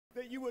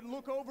that you would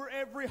look over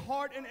every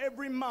heart and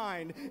every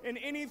mind, and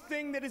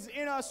anything that is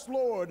in us,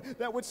 Lord,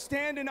 that would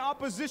stand in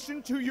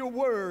opposition to your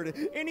word,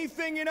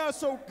 anything in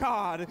us, oh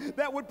God,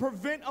 that would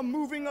prevent a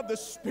moving of the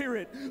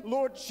Spirit.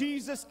 Lord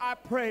Jesus, I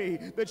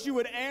pray that you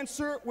would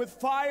answer with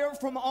fire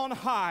from on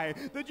high,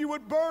 that you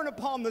would burn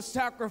upon the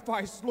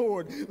sacrifice,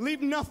 Lord.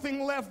 Leave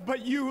nothing left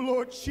but you,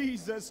 Lord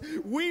Jesus.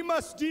 We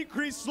must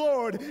decrease,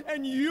 Lord,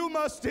 and you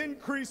must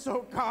increase,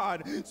 oh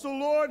God. So,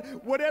 Lord,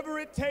 whatever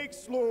it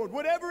takes, Lord,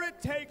 whatever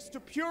it takes to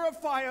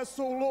purify us,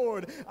 oh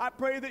Lord, I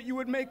pray that you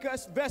would make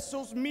us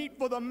vessels meet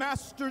for the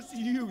Master's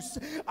use.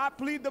 I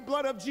plead the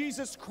blood of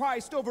Jesus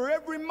Christ over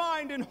every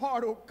mind and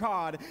heart, oh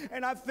God,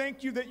 and I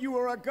thank you that you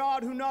are a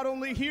God who not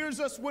only hears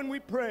us when we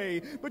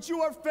pray, but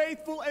you are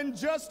faithful and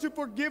just to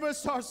forgive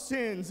us our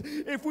sins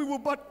if we will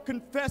but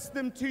confess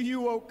them to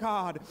you, oh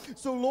God.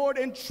 So, Lord,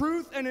 in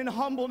truth and in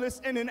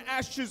humbleness and in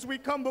ashes we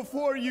come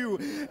before you,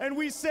 and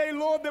we say,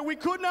 Lord, that we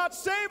could not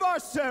save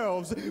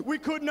ourselves. We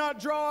could not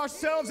draw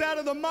ourselves out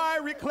of the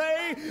miry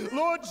clay.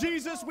 Lord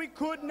Jesus, we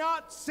could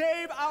not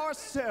save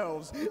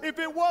ourselves if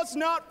it was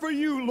not for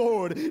you,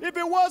 Lord, if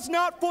it was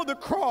not for the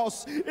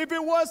cross, if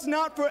it was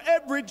not for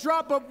every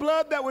drop of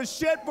blood that was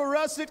shed for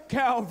us at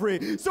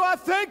Calvary. So I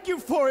thank you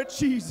for it,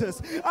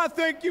 Jesus. I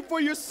thank you for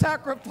your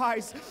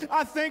sacrifice.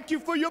 I thank you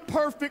for your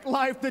perfect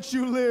life that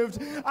you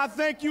lived. I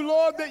thank you,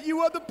 Lord, that you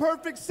are the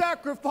perfect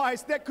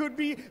sacrifice that could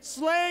be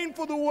slain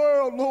for the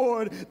world,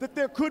 Lord, that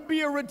there could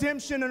be a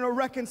redemption and a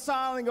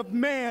reconciling of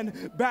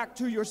man back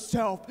to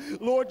yourself.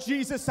 Lord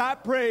Jesus, I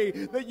pray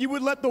that you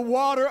would let the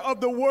water of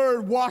the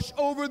word wash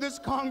over this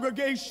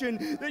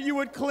congregation, that you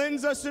would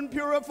cleanse us and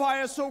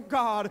purify us, oh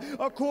God,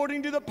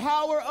 according to the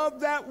power of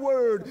that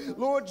word.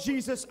 Lord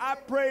Jesus, I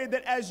pray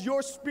that as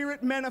your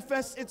Spirit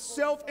manifests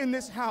itself in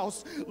this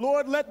house,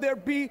 Lord, let there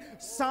be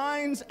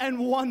signs and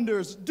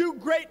wonders. Do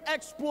great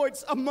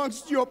exploits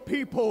amongst your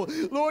people.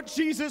 Lord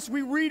Jesus,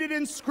 we read it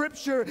in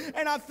Scripture,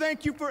 and I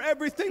thank you for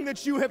everything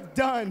that you have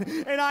done,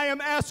 and I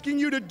am asking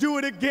you to do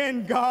it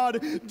again,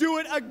 God. Do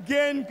it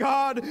again,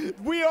 God.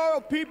 We are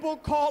a people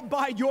called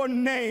by your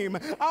name.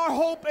 Our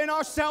hope and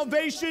our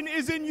salvation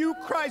is in you,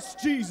 Christ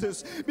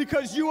Jesus,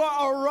 because you are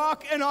our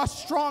rock and our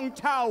strong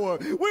tower.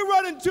 We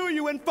run into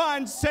you and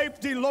find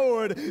safety,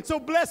 Lord. So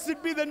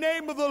blessed be the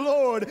name of the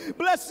Lord.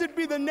 Blessed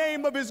be the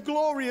name of his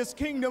glorious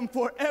kingdom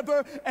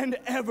forever and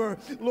ever.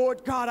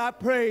 Lord God, I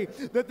pray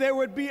that there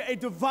would be a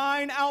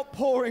divine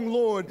outpouring,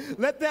 Lord.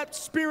 Let that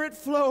Spirit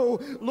flow,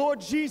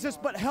 Lord Jesus,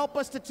 but help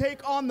us to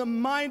take on the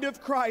mind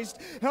of Christ.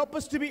 Help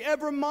us to be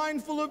ever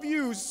mindful of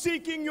you,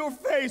 seeking your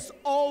face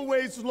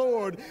always,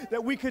 Lord,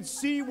 that we could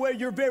see where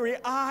your very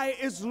eye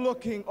is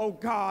looking, oh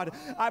God.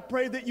 I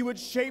pray that you would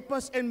shape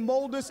us and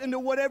mold us into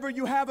whatever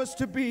you have us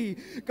to be.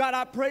 God,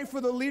 I pray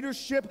for the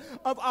leadership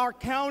of our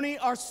county,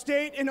 our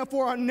state, and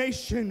for our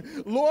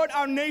nation. Lord,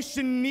 our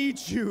nation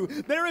needs you.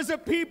 There is a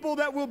people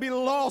that will be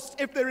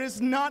lost if there is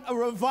not a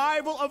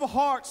revival of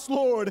hearts,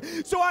 Lord.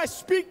 So I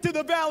speak to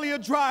the valley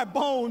of dry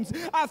bones.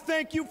 I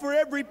thank you for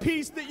every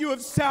piece that you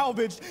have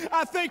salvaged.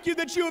 I thank you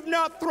that you have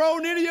not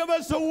thrown any of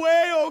us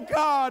away, oh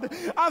God.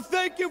 I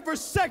thank you for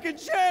second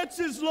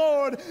chances,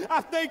 Lord.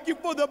 I thank you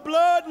for the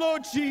blood,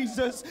 Lord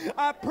Jesus.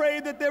 I pray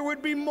that there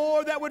would be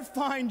more that would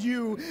find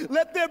you.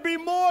 Let there be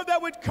more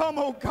that would come,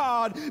 oh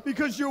God,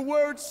 because your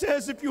word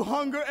says if you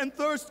hunger and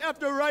thirst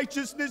after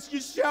righteousness, you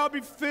shall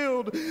be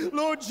filled.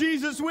 Lord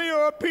Jesus, we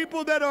are a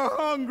people that are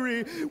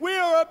hungry. We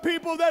are a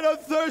people that are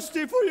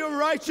thirsty for your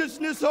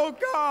righteousness, oh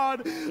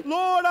God.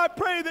 Lord, I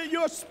pray that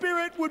your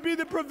Spirit would be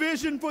the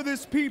provision for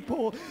this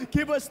people.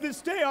 Give us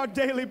this day our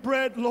daily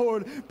bread,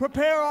 Lord.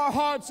 Prepare our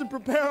hearts and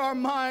prepare our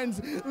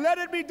minds. Let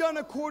it be done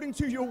according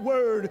to your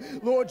word,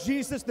 Lord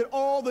Jesus, that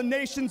all the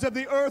nations of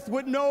the earth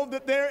would know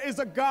that there is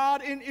a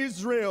God in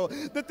Israel,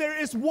 that there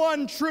is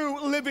one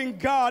true living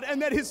God,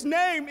 and that his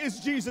name is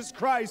Jesus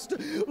Christ.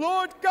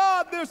 Lord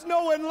God, there's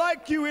no one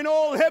like you in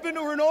all heaven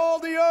or in all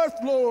the earth,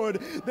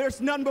 Lord.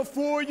 There's none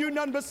before you,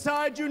 none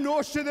beside you,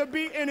 nor shall there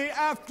be any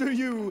after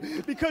you,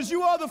 because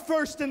you are the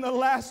first and the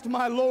last,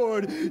 my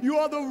Lord. You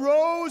are the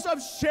rose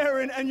of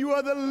Sharon, and you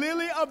are the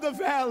lily of the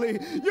valley.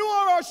 You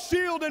are our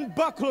shield and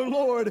buckler,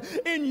 Lord.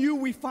 In you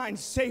we find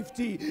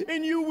safety.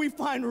 In you we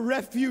find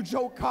refuge,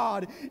 oh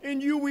God.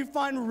 In you we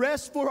find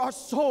rest for our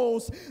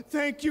souls.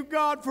 Thank you,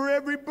 God, for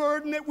every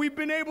burden that we've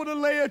been able to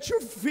lay at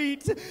your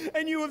feet,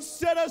 and you have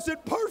set us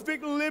at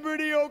perfect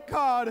liberty, oh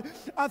God.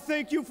 I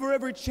thank you for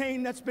every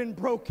chain that's been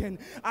broken.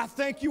 I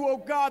thank you, oh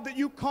God, that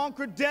you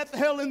conquered death,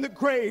 hell, and the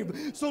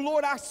grave. So,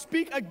 Lord, I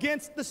speak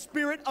against the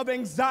spirit of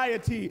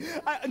anxiety,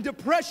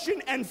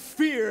 depression, and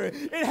fear.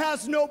 It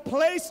has no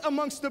place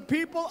amongst the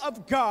people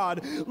of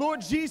God.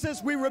 Lord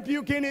Jesus, we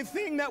rebuke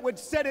anything that would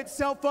set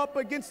itself up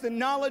against the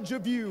knowledge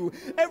of you,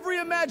 every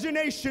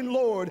imagination,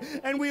 Lord,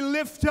 and we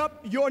lift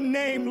up your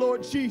name,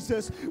 Lord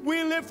Jesus.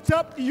 We lift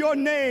up your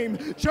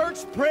name. Church,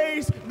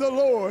 praise the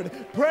Lord.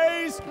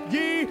 Praise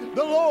ye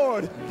the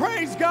Lord.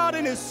 Praise God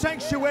in his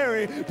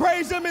sanctuary.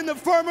 Praise him in the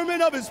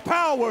firmament of his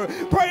power.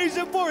 Praise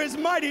him for his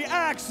mighty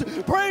acts.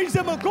 Praise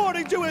him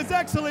according to his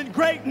excellent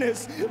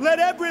greatness. Let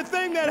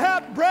everything that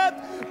hath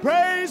breath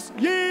praise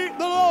ye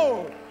the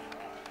Lord.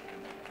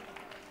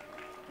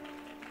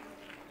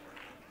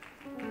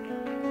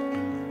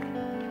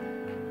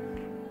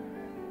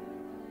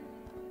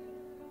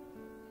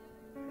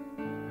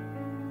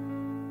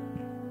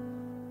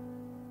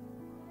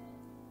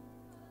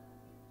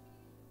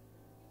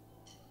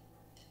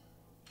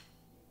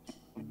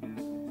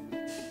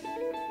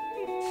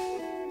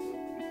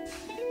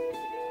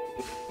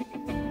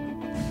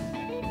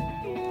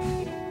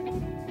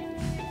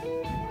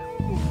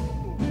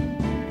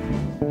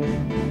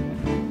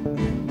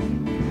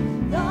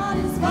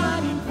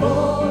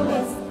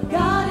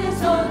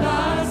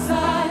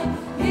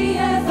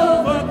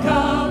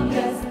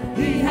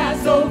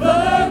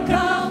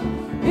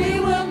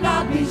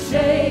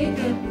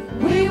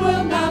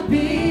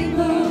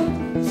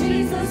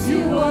 Jesus,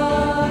 you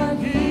are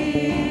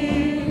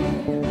here,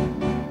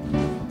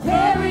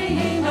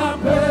 carrying our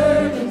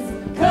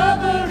burdens,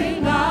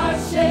 covering our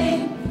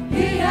shame.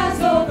 He has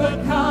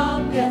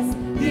overcome, yes,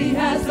 He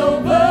has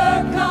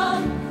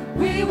overcome.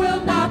 We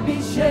will not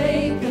be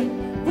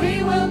shaken,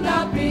 we will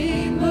not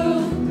be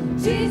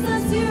moved.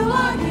 Jesus, you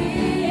are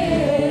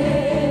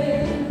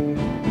here.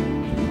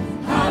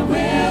 I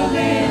will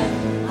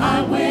live,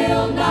 I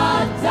will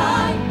not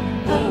die.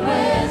 The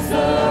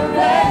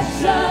resurrection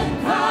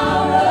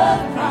power of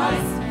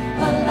Christ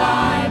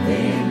alive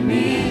in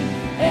me,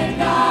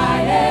 and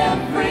I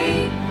am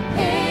free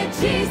in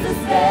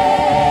Jesus'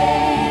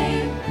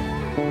 name.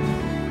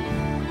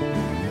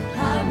 I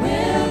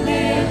will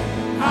live,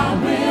 I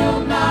will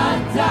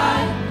not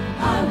die.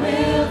 I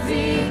will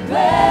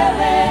declare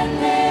and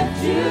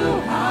lift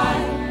you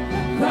high.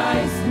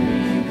 Christ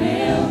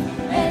revealed,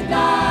 and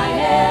I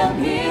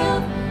am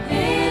healed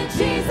in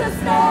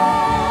Jesus'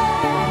 name.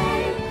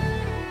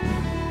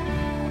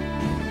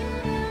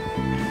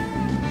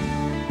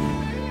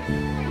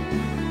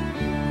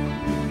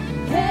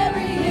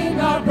 Carrying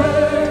our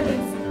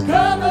burdens,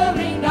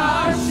 covering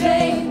our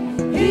shame.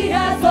 He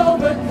has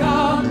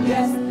overcome,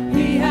 yes,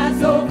 He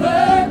has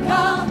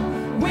overcome.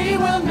 We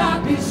will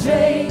not be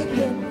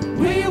shaken,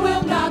 we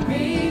will not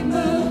be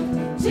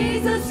moved.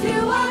 Jesus,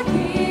 you are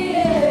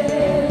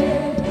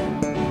here.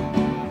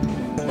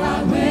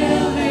 I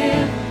will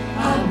live, I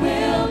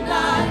will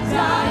not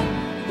die.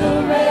 The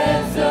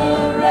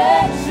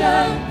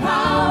resurrection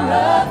power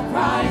of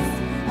Christ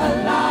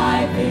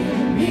alive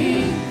in me,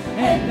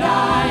 and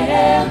I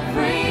am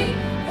free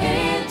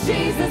in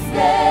Jesus'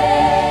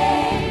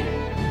 name.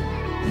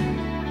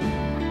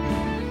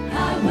 I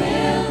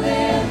will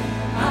live,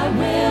 I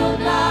will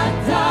not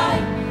die.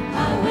 I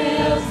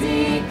will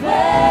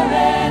declare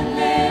and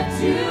lift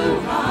you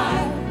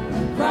high.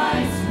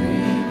 Christ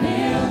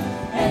revealed,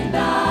 and I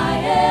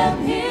am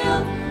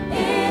healed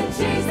in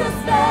Jesus'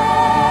 name.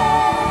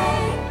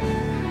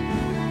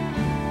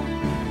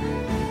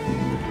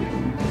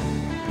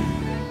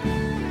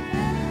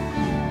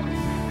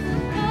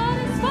 God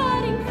is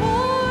fighting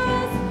for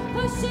us,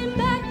 pushing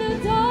back the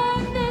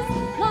darkness,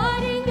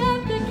 lighting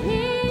up the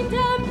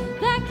kingdom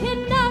that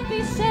cannot be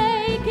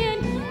shaken.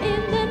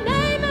 In the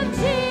name of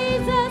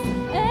Jesus,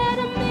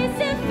 enemies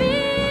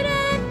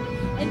defeated,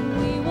 and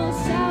we will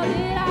shout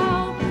it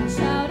out,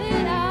 shout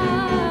it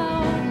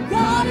out.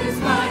 God is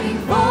fighting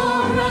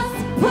for us,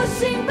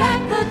 pushing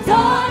back the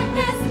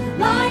darkness,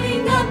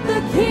 lighting up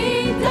the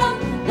kingdom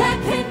that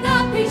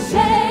cannot be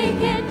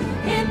shaken.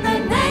 In the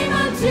name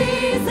of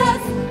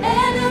Jesus,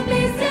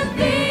 enemies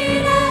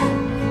defeated,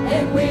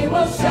 and we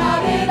will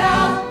shout it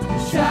out,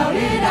 shout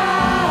it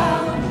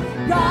out.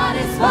 God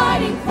is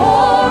fighting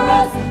for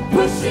us,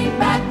 pushing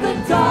back the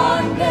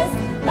darkness,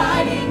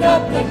 lighting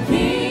up the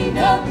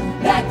kingdom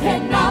that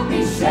cannot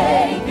be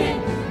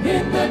shaken.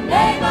 In the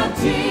name of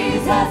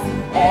Jesus,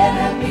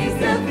 enemies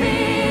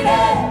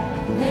defeated,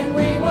 and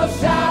we will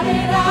shout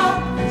it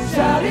out,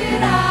 shout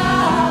it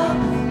out.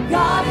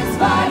 God is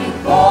fighting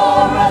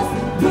for us,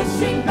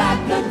 pushing back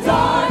the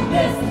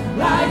darkness,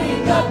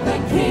 lighting up the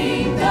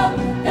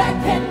kingdom that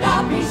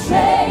cannot be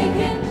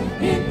shaken.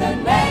 In the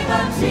name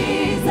of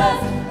Jesus,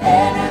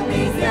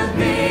 enemies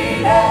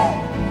defeated,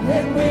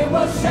 and we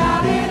will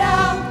shout it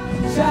out,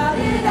 shout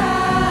it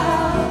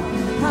out.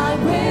 I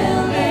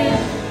will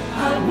live, I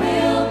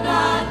will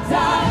not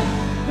die.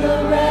 The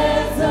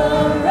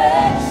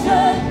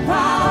resurrection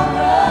power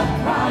of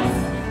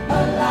Christ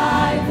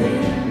alive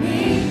in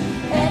me,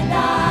 and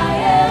I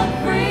am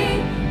free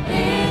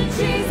in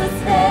Jesus'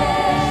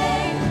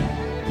 name.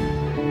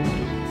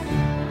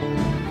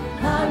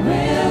 I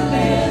will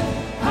live,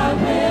 I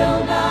will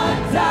not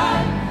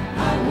die. I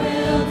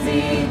will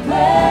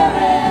declare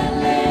and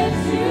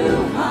lift you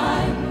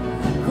high.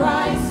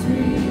 Christ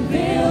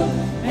revealed,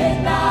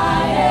 and I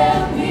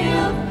am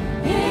healed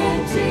in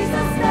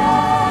Jesus'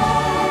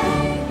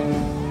 name.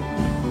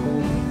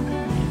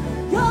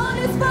 God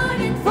is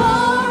fighting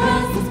for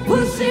us,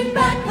 pushing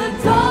back the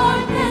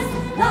darkness,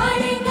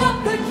 lighting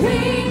up the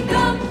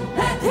kingdom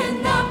that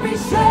cannot be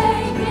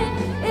shaken.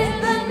 In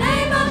the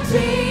name of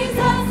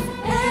Jesus,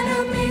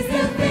 enemies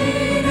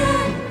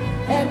defeated,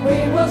 and we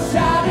will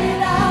shout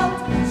it out,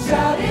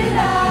 shout it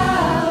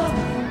out.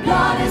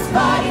 God is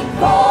fighting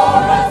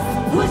for us,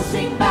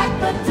 pushing back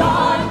the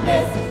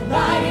darkness,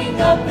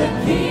 lighting up the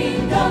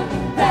kingdom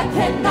that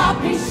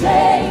cannot be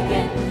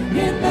shaken.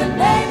 In the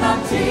name of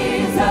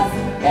Jesus,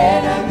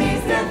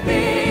 enemies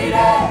defeated,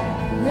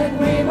 and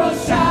we will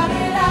shout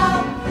it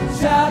out,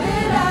 shout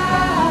it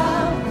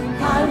out.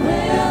 I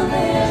will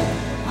live,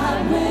 I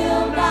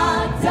will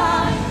not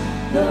die.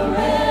 The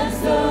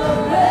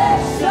resurrection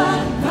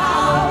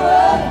power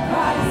of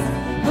Christ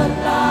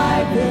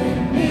alive in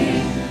me,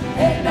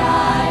 and I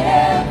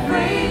am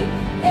free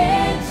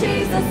in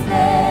Jesus'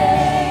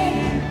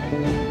 name.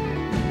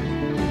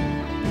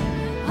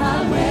 I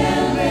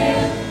will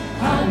live,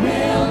 I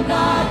will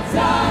not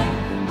die.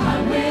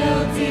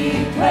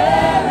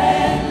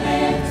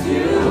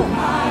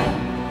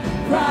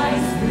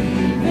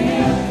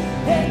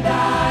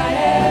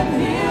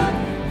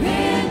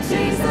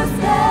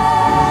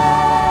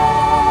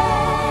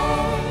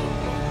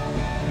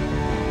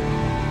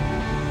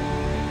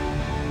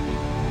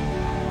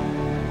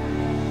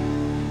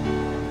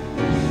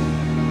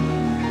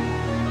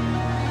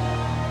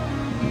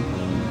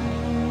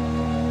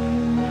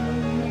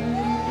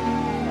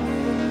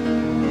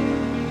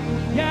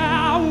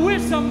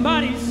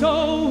 somebody's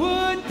soul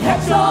would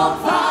catch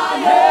on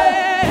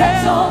fire,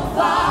 catch on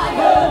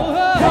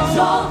fire, catch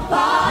on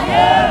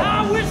fire.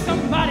 I wish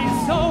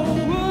somebody's soul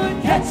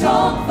would Catch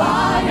on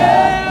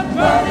fire,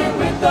 burning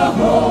with the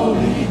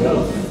Holy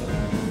Ghost.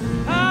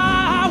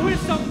 I wish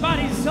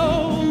somebody's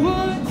soul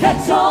would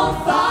Catch on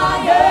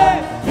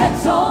fire,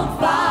 catch on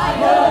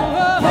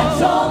fire,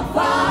 catch on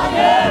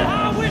fire.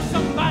 I wish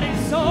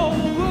somebody's soul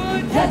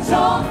would Catch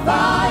on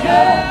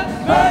fire,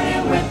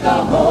 burning with the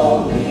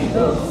Holy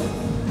Ghost.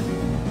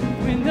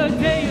 When the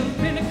day of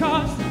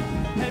Pentecost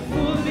had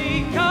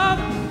fully come,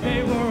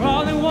 they were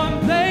all in one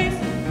place,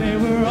 they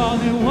were all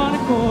in one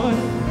accord.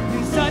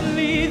 And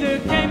suddenly there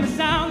came a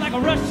sound like a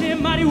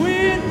rushing mighty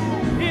wind.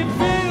 It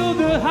filled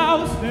the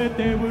house that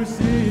they were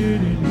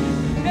sitting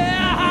in.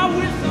 Yeah, I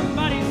wish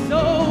somebody's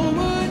soul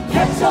would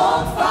Catch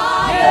on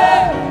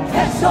fire,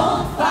 catch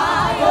on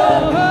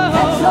fire,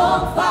 catch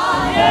on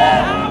fire.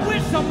 Yeah, I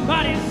wish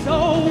somebody's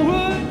soul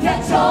would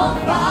Catch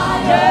on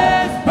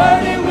fire,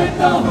 burning with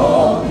the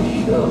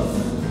Holy Ghost.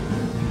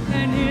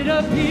 And it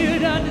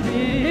appeared unto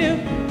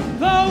them,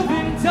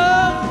 cloven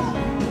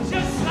tongues,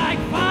 just like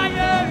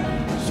fire,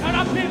 shut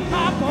up in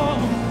my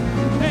bones.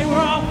 They were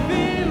all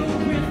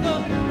filled with the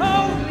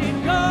Holy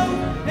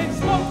Ghost, and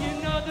spoke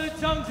in other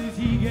tongues as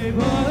he gave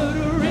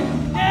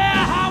utterance.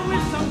 Yeah, I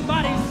wish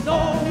somebody's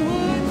soul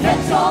would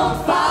Catch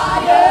on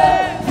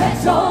fire,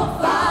 catch on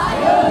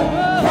fire,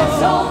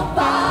 catch on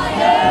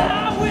fire.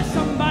 I wish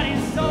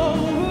somebody's soul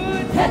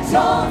would Catch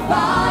on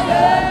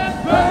fire,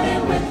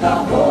 burning with the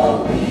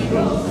Holy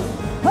Ghost.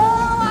 Oh,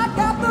 I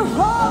got the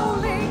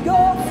Holy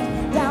Ghost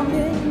down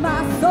in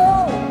my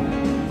soul,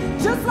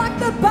 just like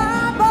the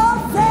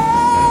Bible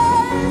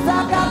says.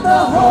 I got the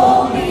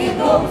Holy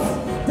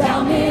Ghost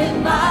down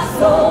in my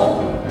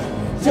soul,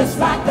 just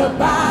like the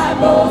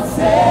Bible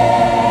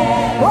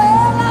says.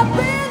 Well, I've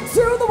been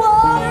to the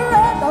water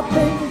and I've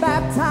been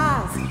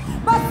baptized.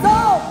 My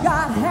soul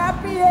got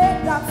happy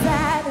and I'm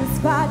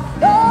satisfied.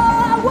 Oh,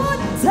 I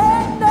wouldn't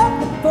take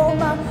nothing for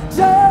my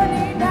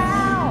journey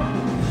now.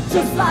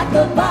 Just like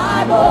the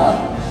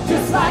Bible,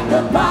 just like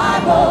the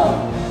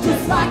Bible,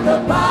 just like the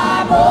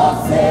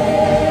Bible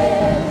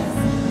says.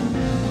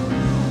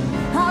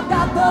 I've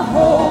got the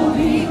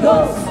Holy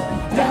Ghost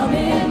down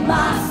in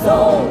my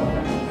soul,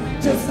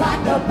 just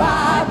like the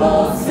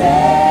Bible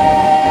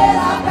said.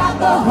 I've got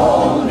the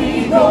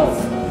Holy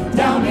Ghost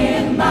down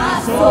in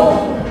my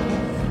soul,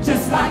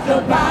 just like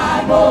the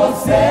Bible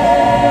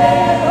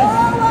said.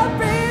 Oh, I've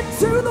been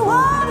to the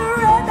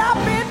water and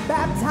I've been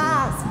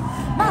baptized.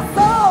 My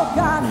soul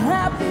got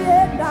happy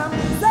and I'm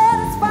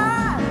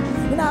satisfied.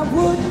 And I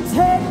wouldn't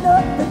take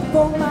nothing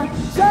for my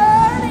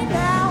journey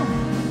now.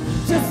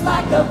 Just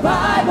like the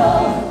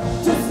Bible,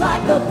 just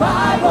like the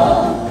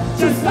Bible,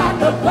 just like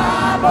the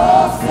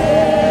Bible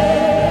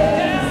says.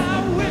 Yeah,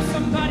 I wish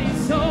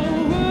somebody's soul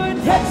would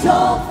Catch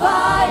on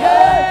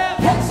fire,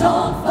 catch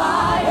on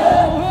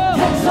fire,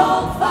 catch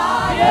on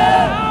fire.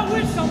 Yeah, I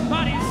wish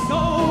somebody's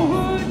soul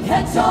would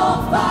Catch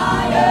on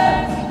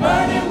fire,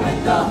 burning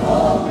with the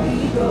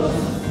Holy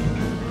Ghost.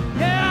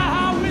 Yeah,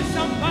 I wish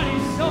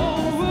somebody's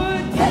soul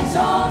would Catch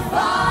on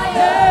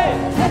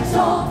fire, catch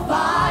on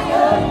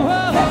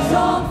fire, catch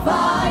on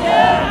fire.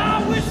 Yeah,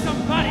 I wish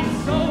somebody's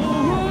soul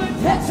would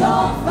Catch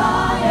on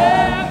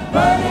fire,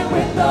 burning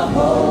with the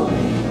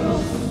Holy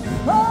Ghost.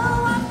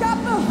 Oh, I've got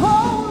the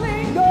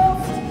Holy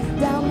Ghost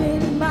down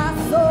in my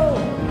soul,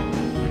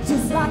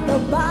 just like the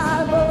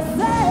Bible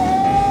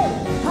says.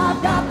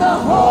 I've got the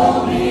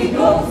Holy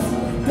Ghost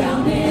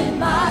down in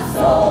my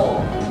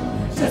soul,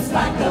 just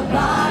like the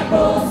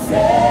Bible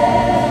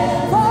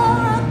says. For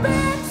I've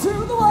been to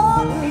the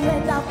water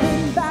and I've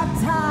been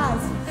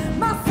baptized.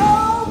 My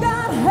soul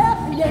got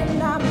happy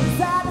and I'm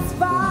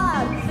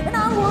satisfied. And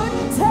I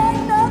wouldn't take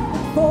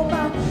nothing for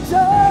my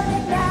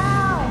journey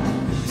now.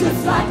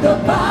 Just like the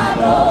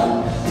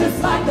Bible,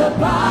 just like the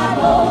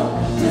Bible,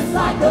 just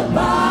like the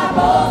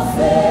Bible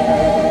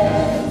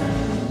says.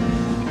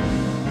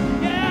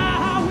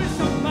 Yeah, I wish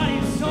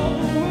somebody's soul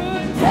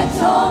would Catch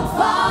on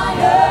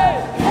fire,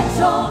 catch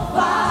on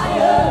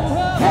fire,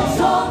 catch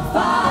on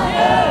fire.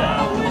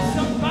 Yeah, I wish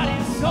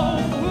somebody's soul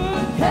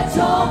would Catch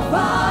on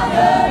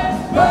fire,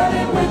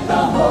 burning with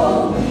the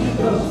Holy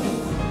Ghost.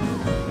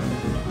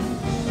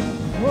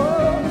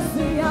 Oh,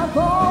 see, I've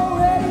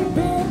already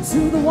been to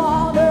the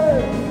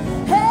water,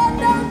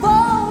 and I've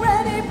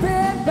already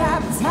been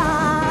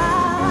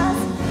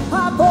baptized.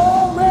 I've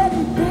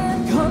already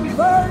been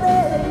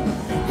converted,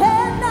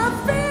 and I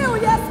feel,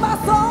 yes, my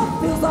soul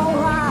feels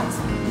alright.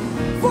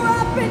 For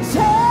I've been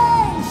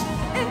changed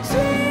in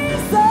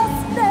Jesus'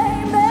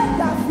 name,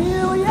 and I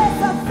feel, yes,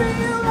 I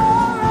feel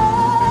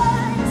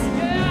alright.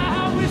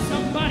 Yeah, I wish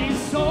somebody's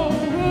soul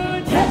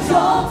would Catch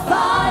on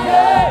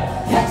fire,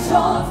 catch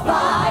on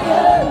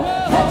fire,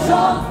 catch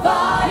on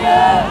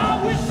fire.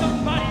 I wish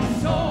somebody's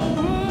soul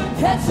would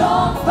Catch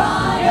on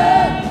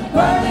fire,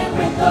 burning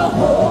with the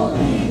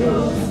Holy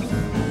Ghost.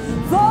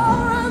 For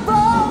I've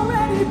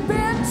already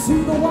been to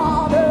the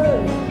water,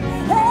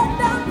 and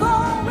I've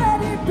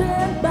already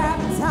been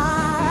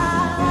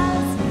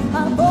baptized.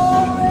 I've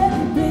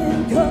already been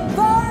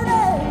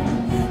converted,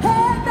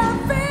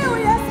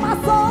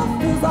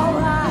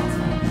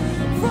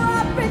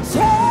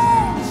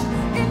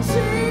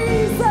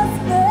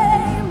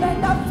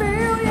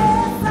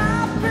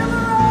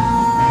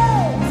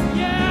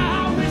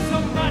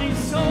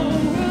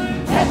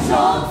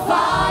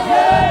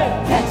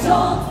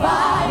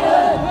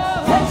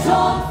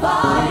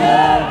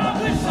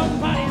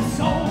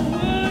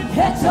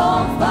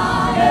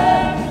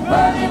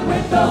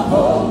 the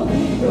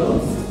Holy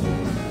Ghost.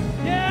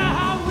 Yeah,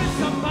 I wish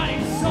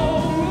somebody's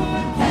soul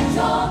would Catch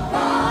on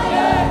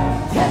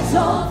fire, catch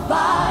on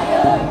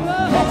fire,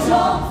 catch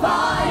on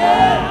fire.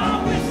 Yeah,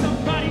 I wish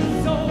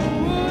somebody's soul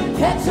would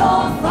Catch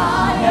on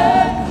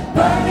fire,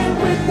 burning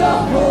with the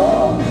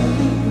Holy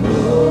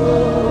Ghost.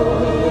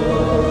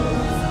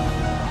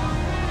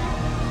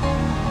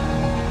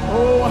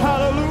 Oh,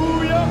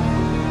 hallelujah.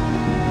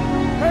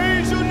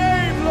 Praise your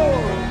name,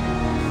 Lord.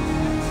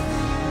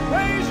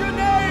 Praise your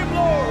name,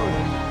 Lord.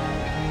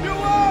 You're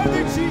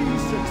worthy,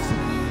 Jesus.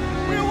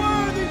 We're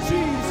worthy,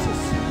 Jesus.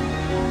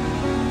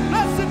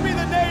 Blessed be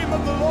the name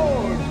of the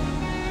Lord.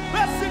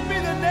 Blessed be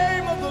the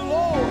name of the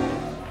Lord.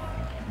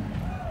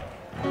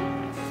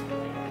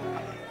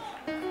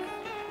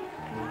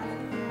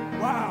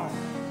 Wow.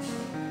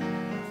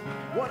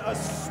 What a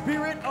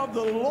spirit of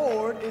the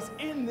Lord is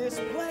in this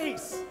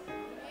place.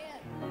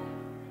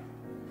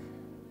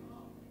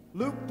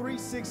 Luke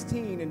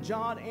 3:16, and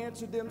John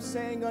answered them,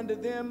 saying unto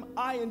them,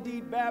 I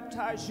indeed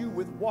baptize you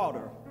with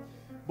water,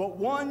 but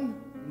one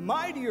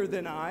mightier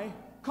than I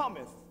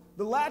cometh,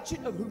 the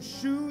latchet of whose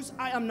shoes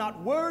I am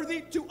not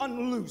worthy to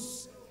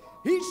unloose.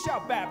 He shall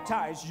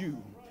baptize you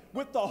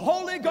with the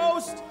Holy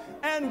Ghost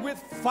and with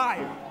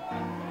fire.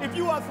 If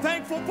you are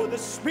thankful for the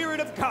Spirit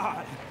of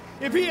God,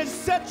 if He has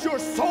set your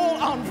soul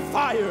on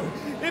fire,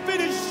 if it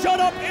is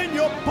shut up in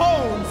your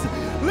bones,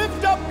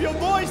 lift up your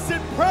voice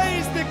and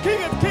praise the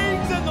King of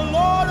Kings and the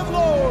Lord of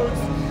Lords.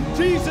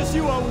 Jesus,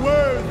 you are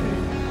worthy.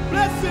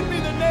 Blessed be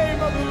the name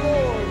of the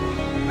Lord.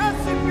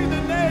 Blessed be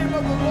the name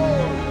of the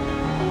Lord.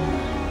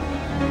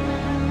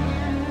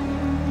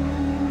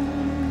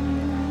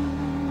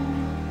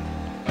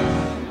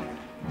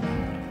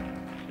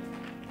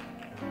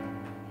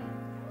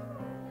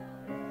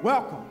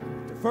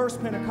 Welcome to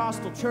First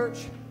Pentecostal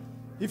Church.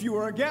 If you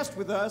are a guest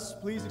with us,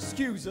 please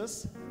excuse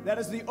us. That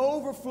is the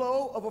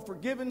overflow of a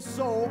forgiven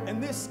soul,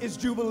 and this is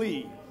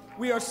Jubilee.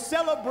 We are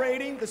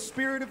celebrating the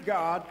Spirit of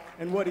God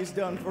and what He's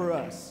done for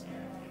us.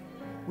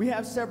 We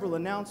have several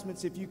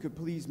announcements. If you could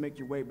please make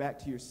your way back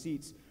to your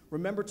seats.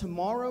 Remember,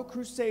 tomorrow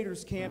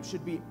Crusaders Camp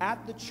should be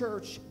at the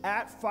church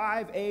at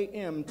 5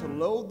 a.m. to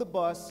load the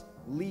bus,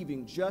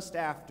 leaving just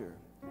after.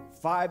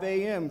 5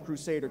 a.m.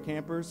 Crusader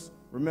campers,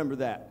 remember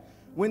that.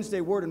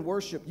 Wednesday, Word and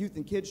Worship, Youth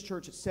and Kids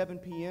Church at 7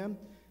 p.m.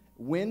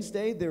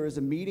 Wednesday, there is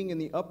a meeting in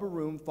the upper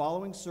room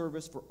following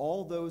service for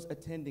all those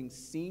attending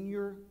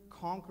senior,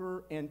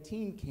 Conqueror, and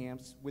teen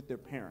camps with their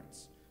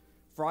parents.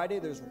 Friday,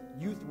 there's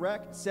Youth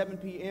Rec at 7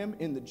 p.m.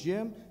 in the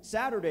gym.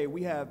 Saturday,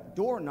 we have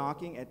door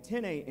knocking at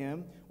 10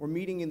 a.m. We're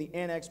meeting in the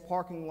Annex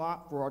parking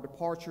lot for our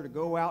departure to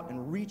go out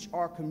and reach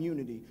our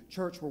community.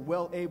 Church, we're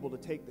well able to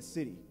take the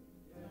city.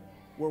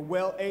 We're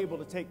well able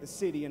to take the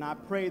city, and I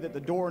pray that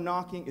the door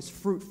knocking is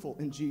fruitful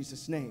in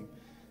Jesus' name.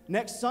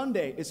 Next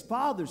Sunday is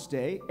Father's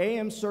Day,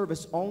 AM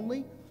service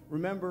only.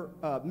 Remember,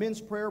 men's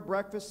prayer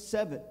breakfast,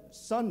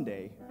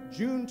 Sunday,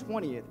 June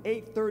 20th,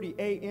 8:30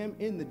 a.m.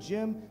 in the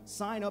gym.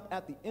 Sign up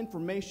at the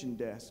information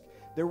desk.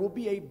 There will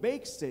be a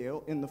bake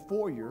sale in the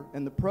foyer,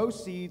 and the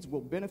proceeds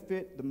will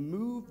benefit the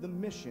Move the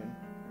Mission,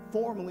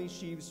 formerly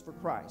Sheaves for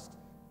Christ.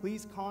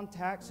 Please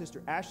contact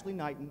Sister Ashley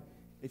Knighton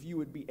if you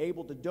would be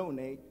able to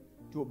donate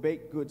to a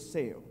baked goods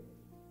sale.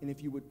 And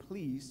if you would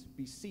please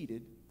be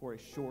seated for a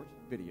short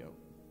video.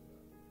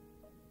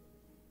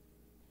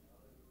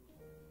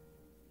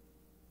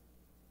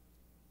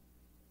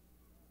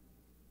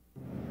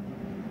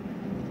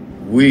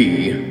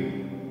 We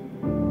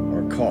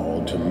are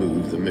called to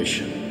move the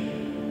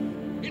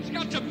mission. It's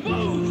got to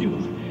move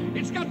you.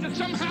 It's got to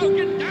somehow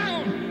get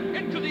down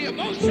into the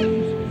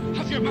emotions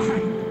of your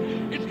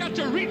mind. It's got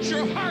to reach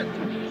your heart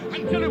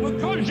until it will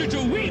cause you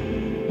to weep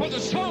for the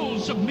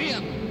souls of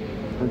men.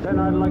 And then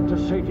I'd like to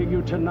say to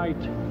you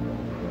tonight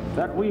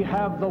that we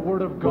have the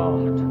Word of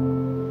God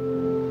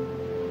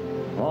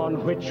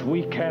on which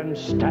we can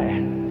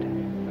stand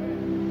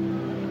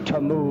to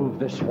move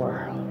this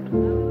world.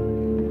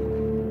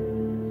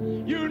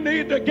 You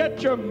need to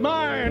get your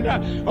mind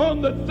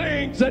on the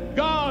things that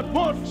God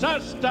wants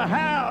us to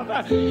have,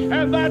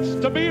 and that's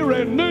to be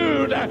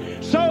renewed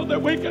so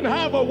that we can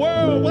have a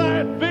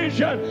worldwide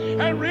vision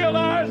and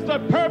realize the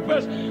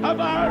purpose of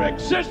our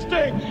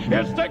existing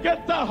is to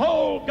get the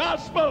whole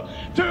gospel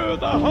to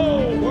the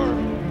whole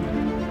world.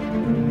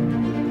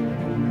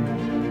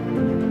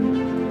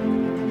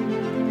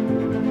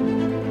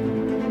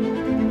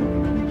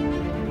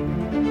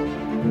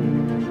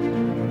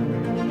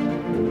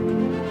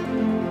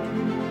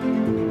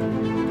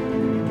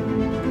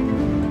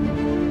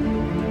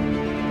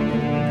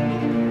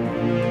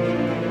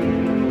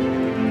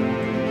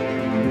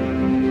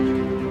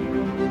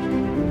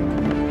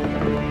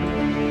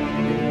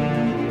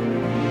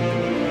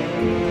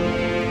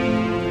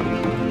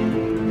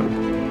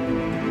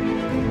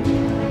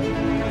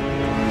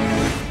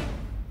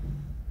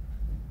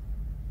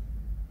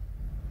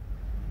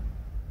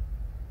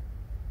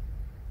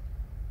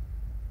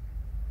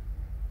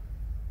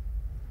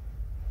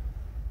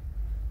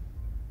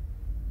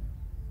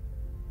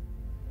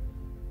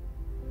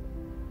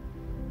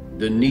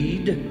 The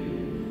need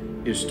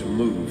is to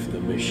move the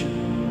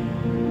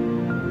mission.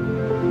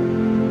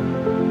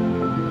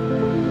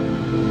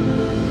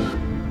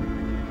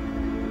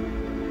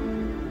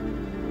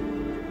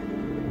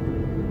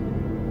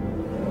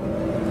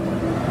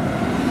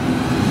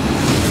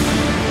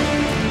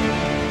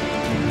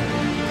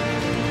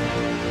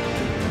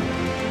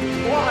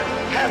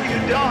 have you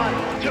done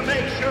to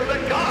make sure the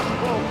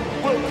gospel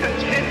will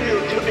continue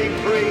to be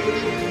preached?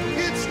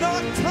 It's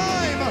not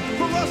time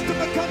for us to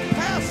become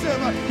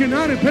passive.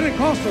 United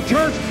Pentecostal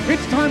Church,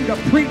 it's time to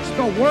preach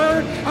the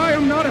word. I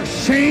am not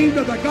ashamed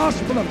of the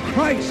gospel of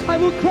Christ. I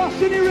will cross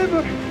any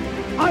river.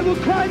 I will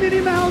climb any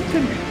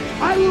mountain.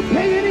 I will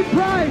pay any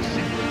price.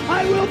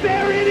 I will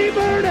bear any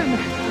burden.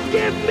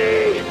 Give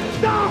me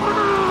the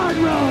hard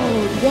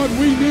road. What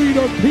we need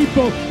are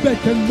people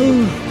that can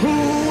move.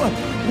 Who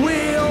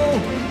will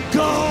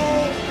go?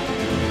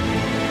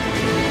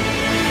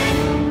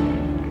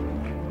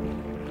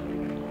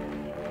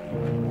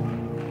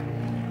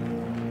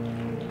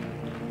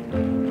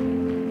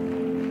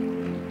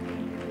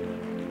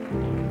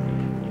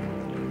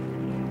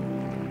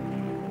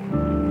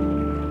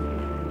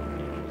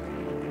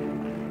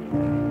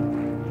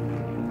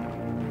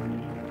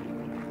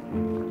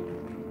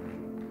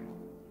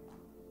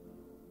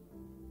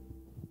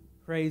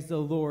 Praise the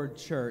Lord,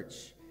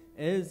 church.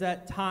 It is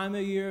that time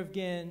of year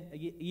again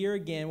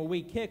where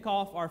we kick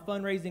off our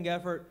fundraising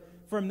effort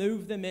for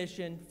Move the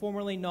Mission,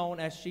 formerly known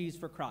as She's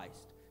for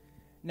Christ.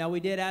 Now, we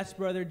did ask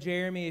Brother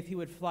Jeremy if he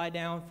would fly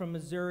down from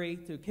Missouri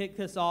to kick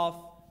this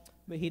off,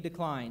 but he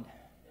declined.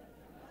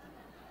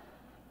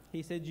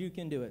 He said, "You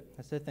can do it."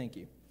 I said, "Thank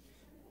you."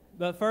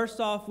 But first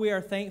off, we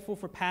are thankful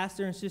for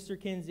Pastor and Sister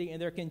Kinsey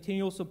and their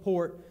continual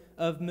support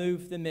of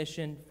Move the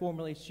Mission,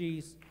 formerly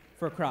She's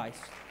for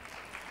Christ.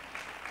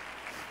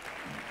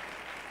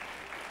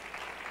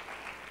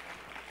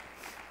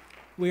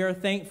 We are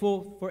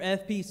thankful for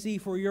FPC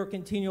for your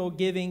continual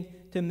giving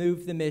to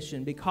Move the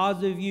Mission.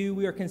 Because of you,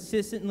 we are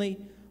consistently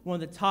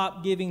one of the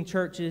top giving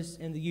churches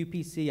in the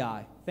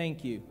UPCI.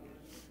 Thank you.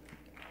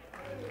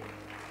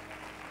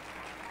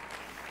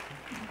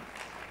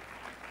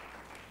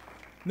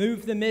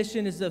 Move the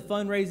Mission is the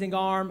fundraising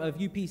arm of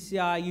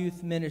UPCI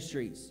Youth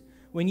Ministries.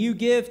 When you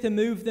give to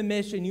Move the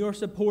Mission, you're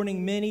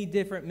supporting many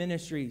different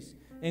ministries,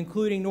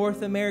 including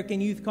North American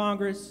Youth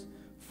Congress,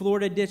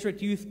 Florida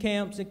District Youth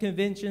Camps and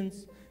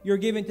Conventions. You're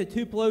giving to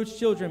Tupelo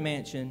Children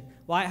Mansion,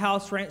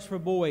 Lighthouse Ranch for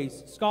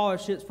Boys,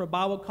 scholarships for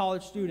Bible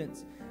college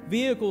students,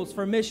 vehicles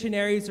for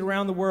missionaries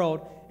around the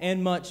world,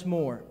 and much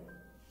more.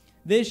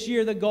 This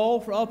year, the goal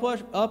for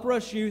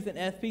Uprush Youth and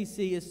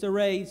FPC is to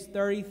raise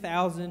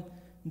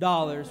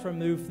 $30,000 for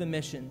Move the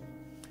Mission.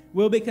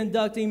 We'll be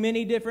conducting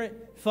many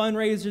different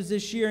fundraisers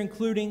this year,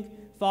 including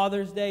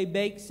Father's Day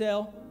bake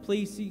sale.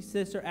 Please see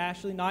Sister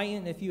Ashley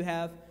Knighton if you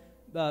have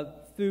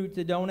food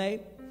to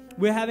donate.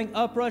 We're having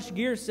Uprush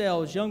gear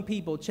sales. Young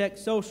people, check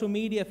social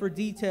media for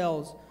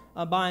details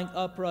on buying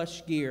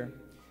Uprush gear.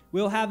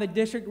 We'll have a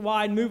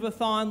district-wide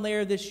move-a-thon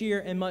later this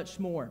year and much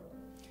more.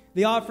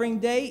 The offering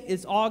date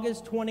is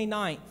August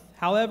 29th.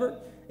 However,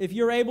 if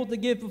you're able to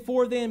give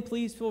before then,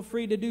 please feel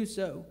free to do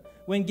so.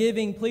 When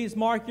giving, please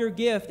mark your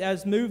gift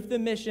as Move the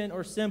Mission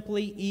or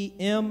simply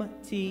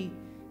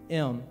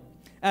MTM.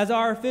 As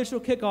our official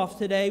kickoff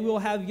today, we'll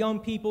have young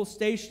people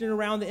stationed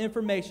around the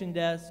information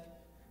desk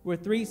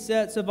with 3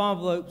 sets of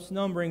envelopes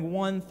numbering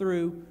 1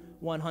 through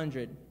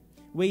 100.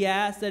 We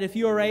ask that if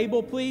you are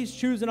able, please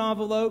choose an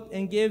envelope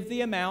and give the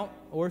amount,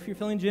 or if you're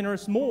feeling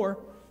generous, more,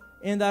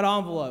 in that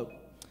envelope.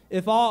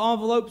 If all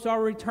envelopes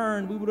are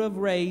returned, we would have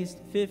raised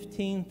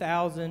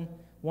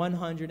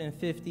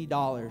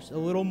 $15,150, a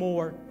little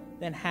more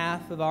than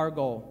half of our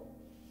goal.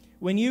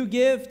 When you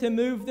give to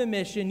Move the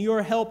Mission, you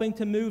are helping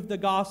to move the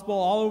gospel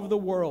all over the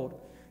world.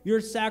 Your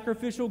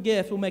sacrificial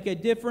gift will make a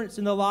difference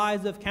in the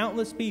lives of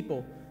countless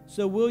people.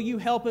 So will you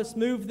help us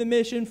move the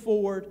mission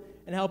forward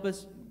and help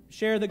us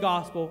share the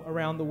gospel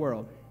around the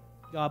world?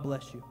 God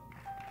bless you.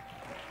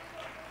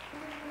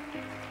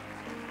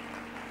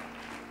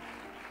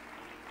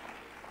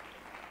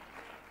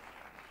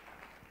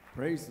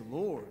 Praise the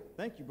Lord.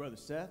 Thank you, Brother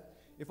Seth.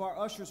 If our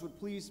ushers would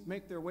please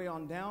make their way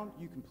on down,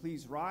 you can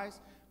please rise.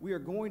 We are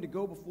going to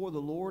go before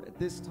the Lord at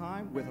this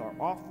time with our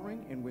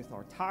offering and with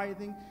our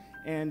tithing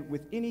and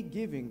with any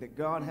giving that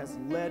God has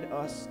led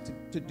us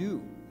to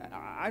do.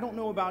 I don't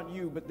know about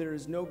you, but there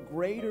is no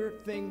greater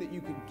thing that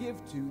you could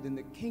give to than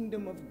the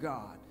kingdom of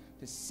God,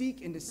 to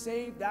seek and to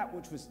save that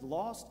which was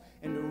lost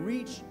and to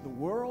reach the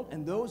world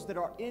and those that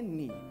are in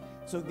need.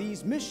 So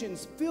these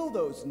missions fill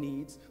those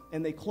needs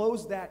and they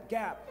close that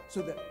gap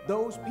so that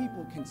those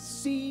people can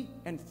see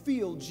and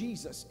feel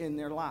Jesus in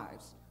their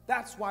lives.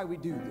 That's why we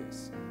do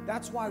this.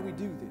 That's why we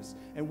do this.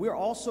 And we're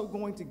also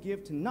going to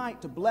give tonight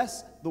to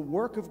bless the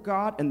work of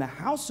God and the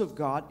house of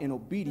God in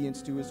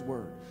obedience to his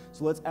word.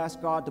 So let's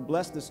ask God to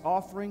bless this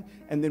offering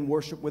and then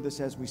worship with us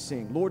as we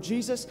sing. Lord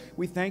Jesus,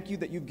 we thank you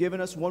that you've given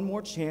us one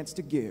more chance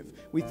to give.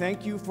 We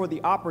thank you for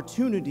the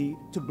opportunity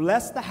to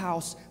bless the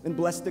house and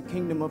bless the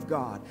kingdom of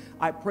God.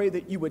 I pray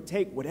that you would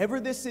take whatever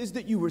this is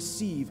that you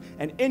receive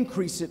and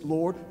increase it,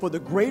 Lord, for the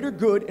greater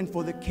good and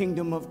for the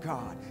kingdom of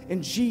God.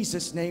 In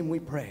Jesus' name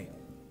we pray.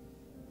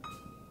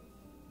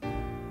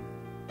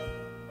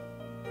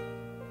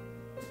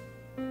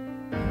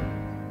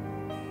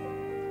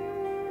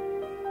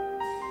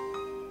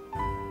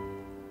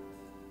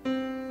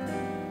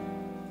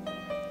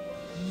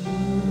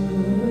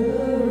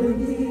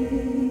 Worthy,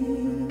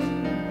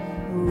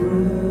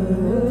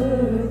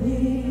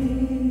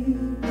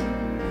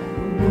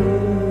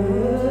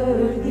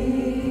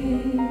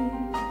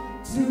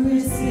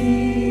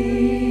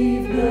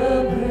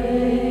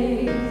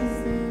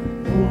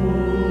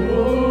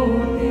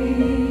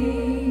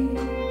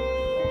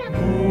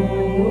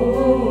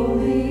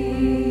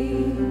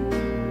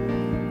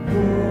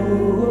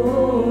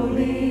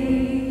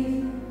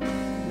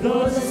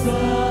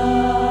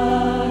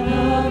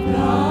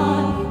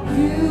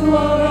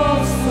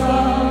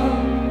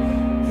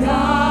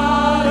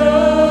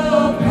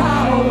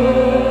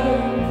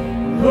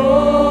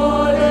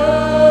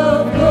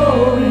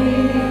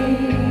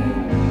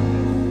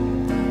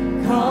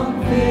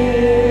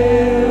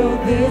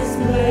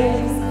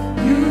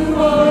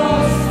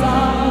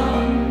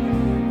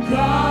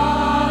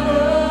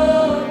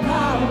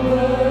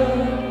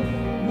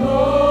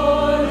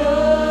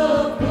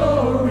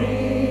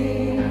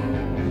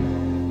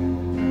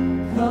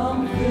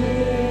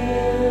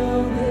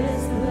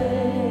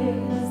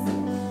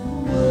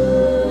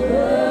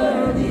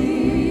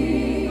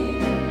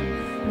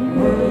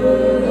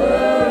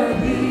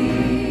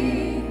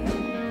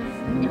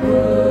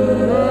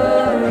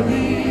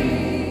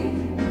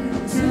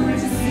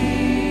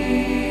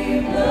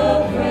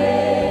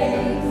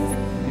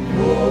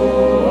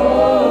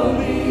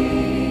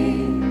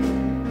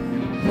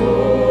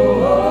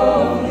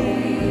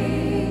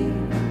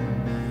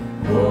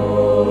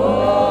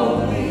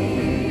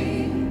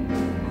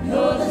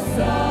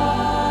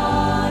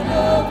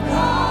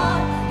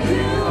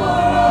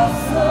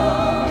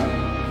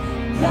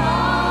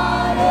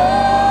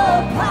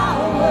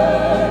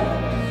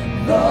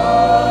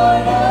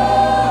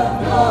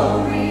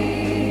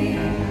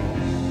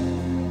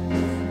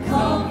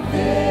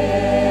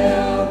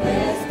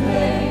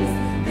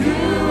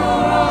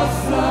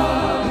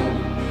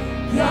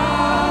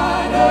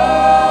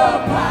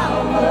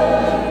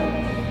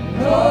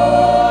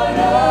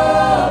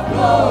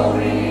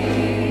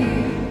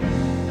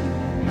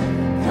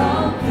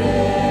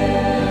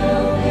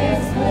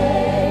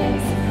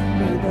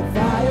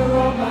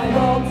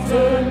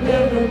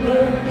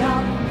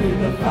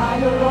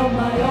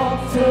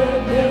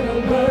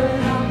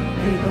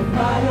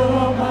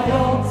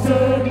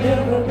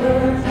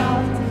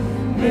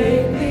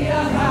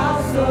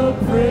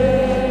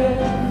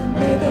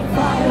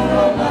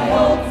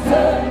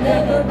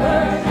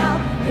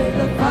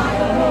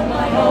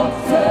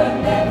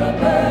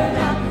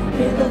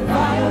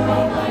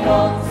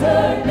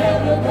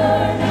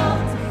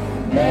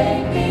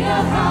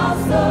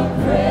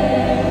 of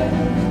prayer.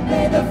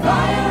 May the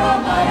fire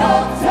on my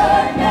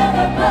altar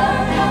never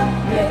burn out.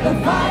 May the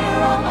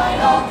fire on my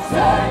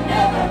altar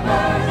never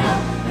burn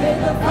out. May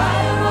the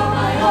fire on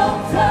my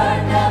altar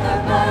never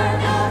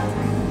burn out.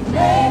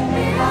 Make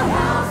me a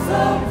house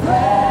of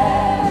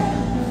prayer.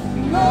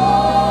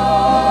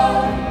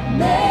 Lord,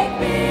 make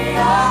me a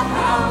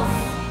house.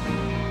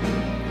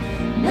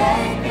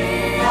 Make me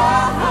a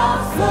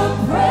house of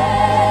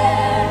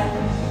prayer.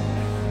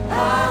 A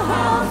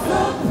house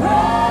of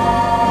prayer.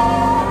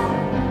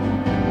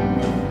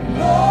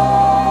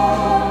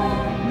 Lord,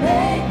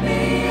 make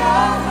me a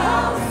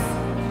house.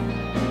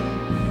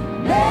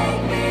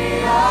 Make me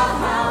a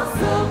house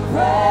of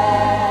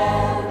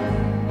prayer.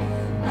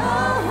 A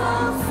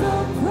house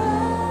of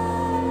prayer.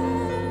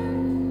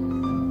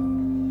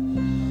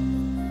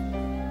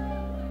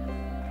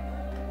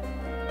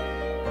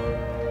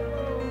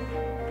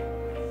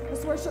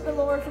 Let's worship the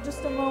Lord for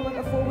just a moment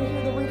before we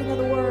hear the reading of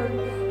the word.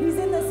 He's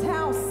in this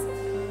house.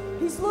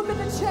 He's looking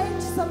to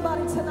change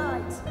somebody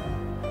tonight.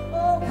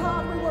 Oh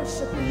God, we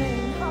worship your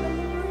name.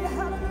 Hallelujah,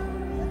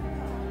 hallelujah.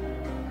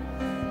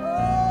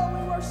 Oh,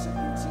 we worship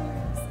you,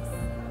 Jesus.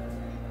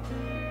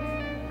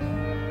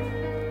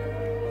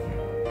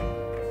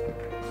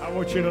 I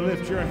want you to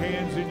lift your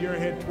hands and your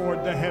head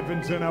toward the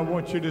heavens, and I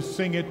want you to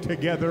sing it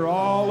together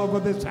all over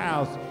this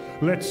house.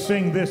 Let's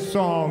sing this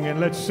song, and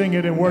let's sing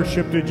it in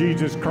worship to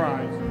Jesus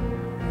Christ.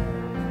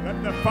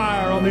 Let the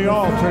fire on the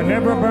altar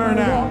never burn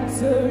out.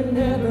 Altar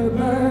never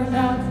burn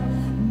out.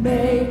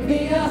 Make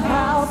me a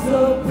house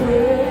of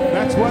prayer.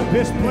 That's what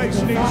this place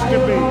needs to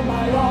be.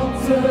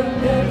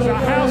 It's a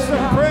house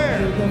of prayer.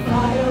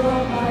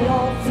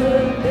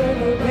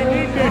 We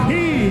need to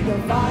heed the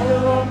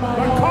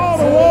call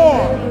to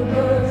war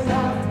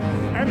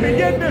and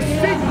begin to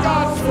seek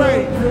God's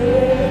face.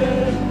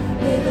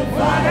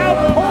 An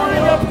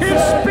outpouring of His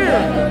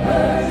Spirit.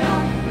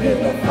 May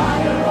the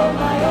fire on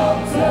my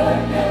altar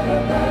never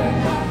burn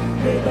out.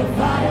 May the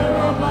fire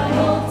on my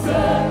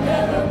altar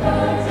never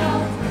burn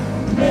out.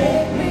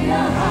 Make me a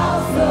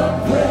house of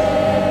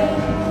prayer.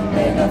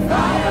 May the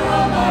fire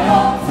on my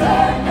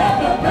altar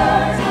never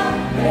burn out.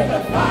 May the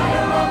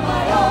fire on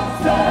my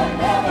altar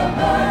never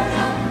burn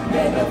out.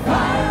 May the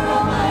fire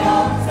on my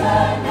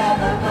altar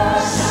never burn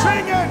out.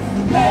 Sing it!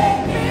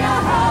 Make me a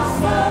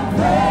house of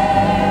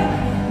prayer.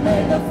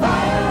 May the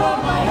fire on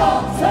my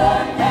altar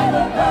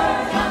never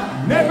burn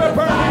out. Never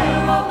burn out.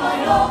 Fire on my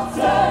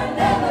altar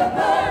never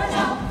burn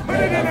out. Put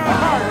it in our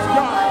hearts,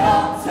 God. My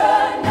altar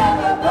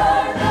never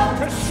burn out.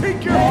 To seek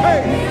your Make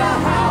face. me a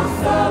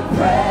house of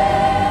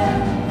prayer.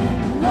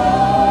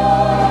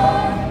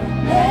 Lord,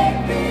 make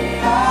me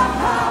a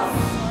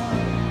house.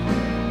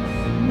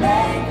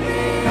 Make me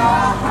a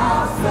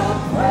house of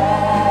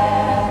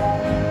prayer.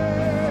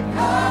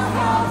 A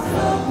house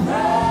of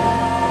prayer.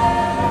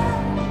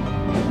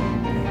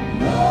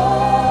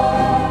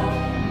 Lord,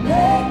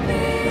 make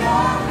me a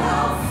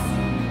house.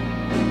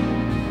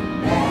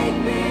 Make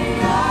me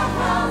a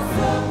house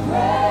of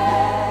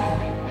prayer.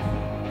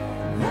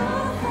 A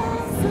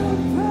house of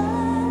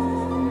prayer.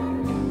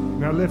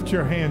 Now lift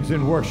your hands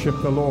and worship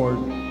the Lord.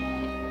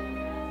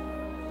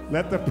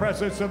 Let the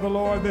presence of the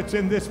Lord that's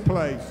in this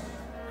place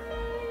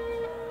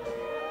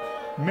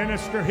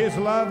minister His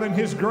love and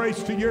His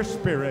grace to your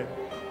spirit.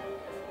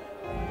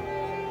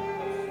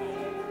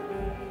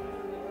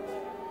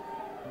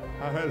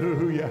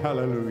 Hallelujah,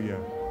 hallelujah.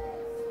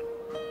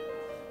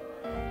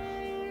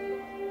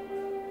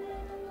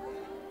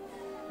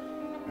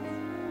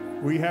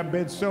 We have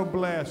been so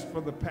blessed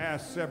for the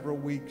past several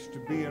weeks to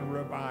be in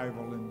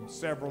revival, and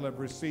several have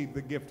received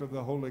the gift of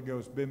the Holy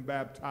Ghost, been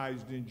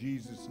baptized in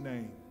Jesus'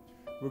 name.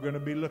 We're going to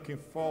be looking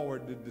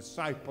forward to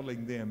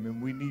discipling them,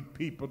 and we need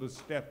people to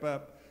step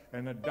up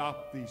and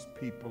adopt these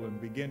people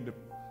and begin to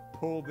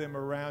pull them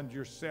around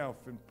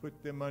yourself and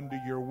put them under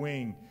your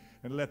wing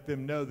and let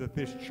them know that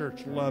this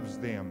church loves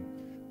them.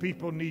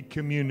 People need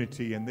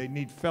community, and they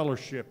need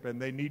fellowship,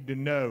 and they need to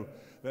know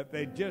that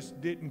they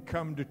just didn't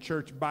come to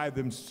church by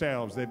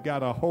themselves. They've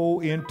got a whole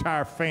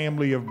entire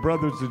family of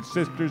brothers and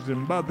sisters and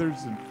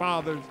mothers and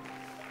fathers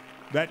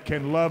that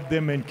can love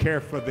them and care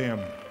for them,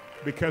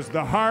 because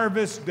the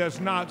harvest does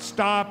not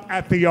stop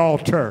at the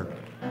altar.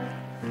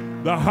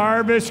 The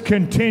harvest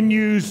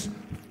continues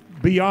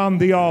beyond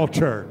the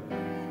altar,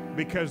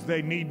 because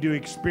they need to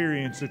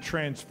experience a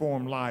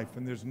transformed life,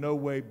 and there's no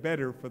way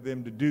better for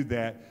them to do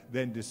that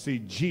than to see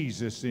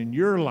Jesus in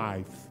your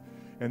life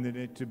and then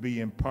it to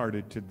be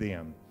imparted to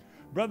them.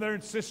 Brother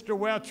and Sister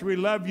Welch, we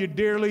love you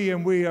dearly,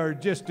 and we are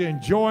just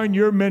enjoying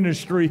your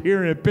ministry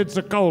here in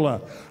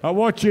Pensacola. I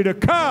want you to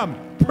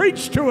come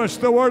preach to us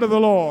the word of the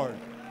Lord.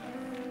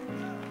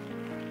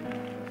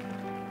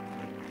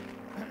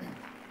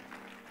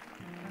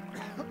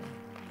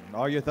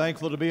 Are you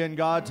thankful to be in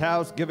God's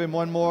house? Give Him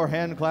one more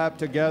hand clap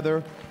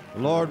together.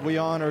 Lord, we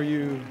honor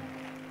you.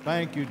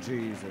 Thank you,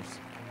 Jesus.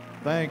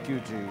 Thank you,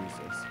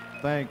 Jesus.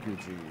 Thank you,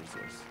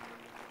 Jesus.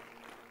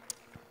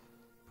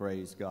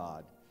 Praise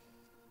God.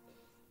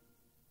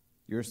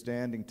 You're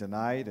standing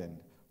tonight, and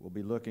we'll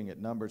be looking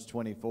at Numbers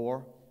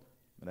 24.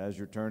 But as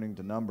you're turning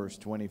to Numbers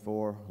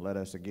 24, let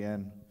us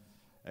again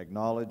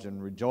acknowledge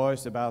and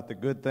rejoice about the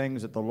good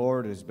things that the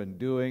Lord has been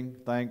doing.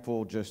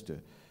 Thankful just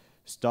to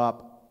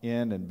stop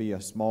in and be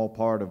a small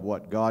part of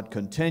what God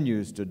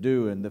continues to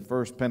do in the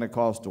First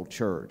Pentecostal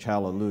Church.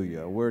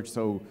 Hallelujah. We're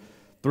so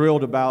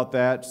thrilled about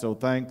that, so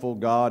thankful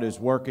God is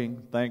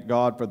working. Thank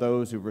God for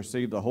those who've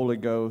received the Holy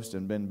Ghost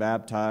and been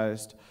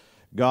baptized.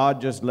 God,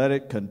 just let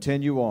it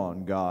continue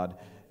on, God,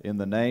 in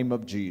the name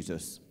of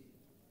Jesus.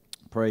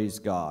 Praise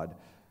God.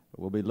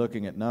 We'll be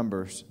looking at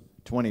Numbers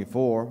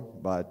 24,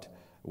 but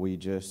we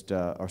just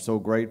are so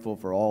grateful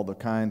for all the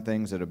kind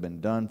things that have been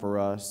done for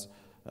us.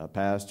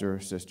 Pastor,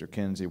 Sister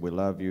Kinsey, we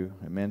love you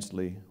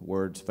immensely.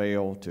 Words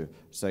fail to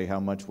say how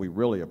much we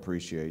really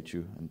appreciate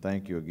you, and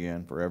thank you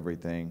again for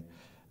everything.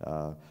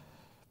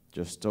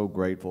 Just so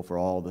grateful for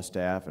all the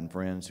staff and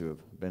friends who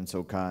have been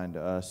so kind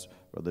to us.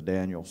 Brother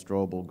Daniel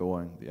Strobel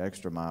going the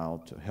extra mile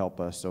to help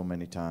us so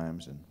many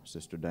times, and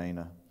Sister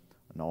Dana,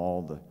 and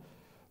all the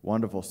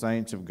wonderful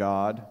saints of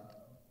God,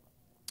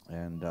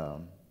 and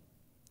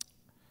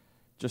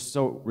just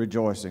so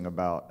rejoicing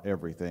about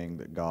everything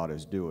that God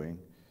is doing.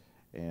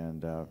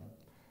 And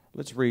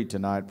let's read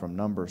tonight from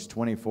Numbers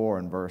 24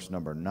 and verse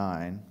number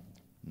 9.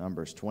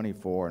 Numbers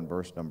 24 and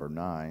verse number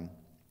 9.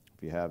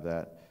 If you have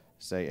that,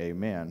 say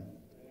amen.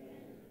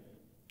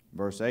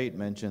 Verse 8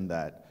 mentioned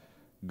that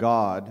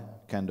God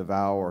can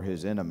devour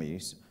his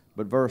enemies,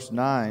 but verse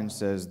 9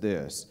 says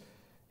this: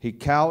 He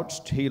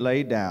couched, he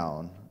lay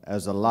down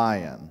as a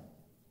lion,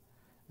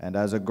 and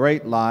as a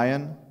great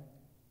lion,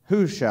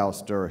 who shall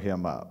stir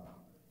him up?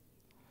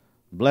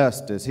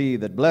 Blessed is he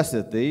that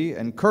blesseth thee,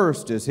 and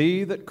cursed is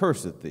he that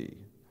curseth thee.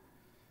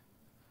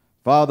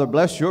 Father,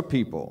 bless your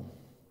people.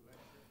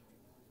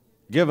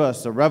 Give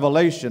us a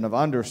revelation of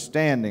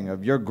understanding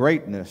of your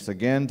greatness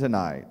again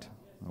tonight.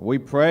 We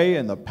pray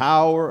in the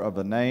power of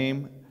the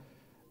name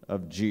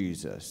of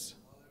Jesus.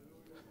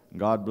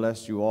 God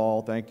bless you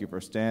all. Thank you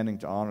for standing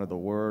to honor the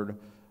word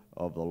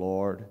of the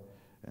Lord.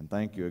 And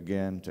thank you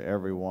again to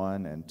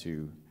everyone, and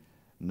to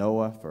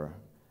Noah for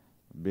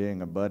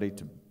being a buddy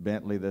to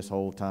Bentley this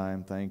whole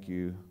time. Thank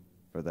you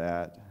for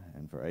that.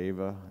 And for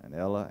Ava and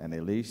Ella and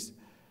Elise.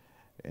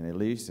 And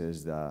Elise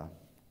is the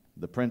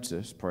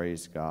princess,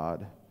 praise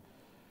God.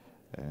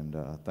 And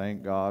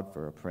thank God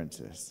for a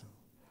princess.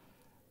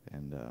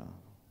 And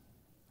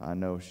I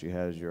know she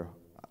has your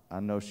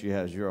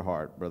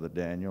heart, Brother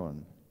Daniel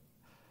and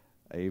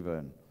Ava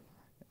and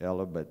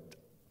Ella, but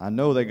I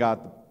know they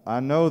got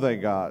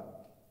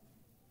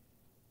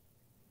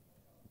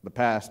the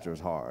pastor's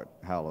heart.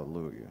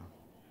 Hallelujah.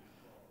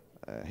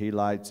 He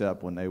lights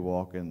up when they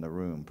walk in the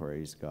room,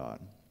 praise God.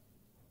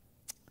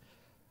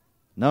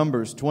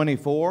 Numbers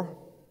 24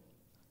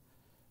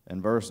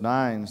 and verse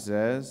 9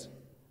 says,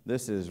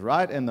 this is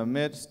right in the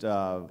midst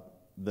of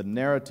the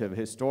narrative,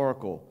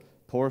 historical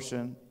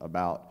portion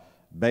about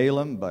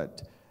Balaam,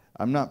 but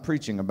I'm not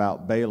preaching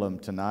about Balaam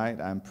tonight.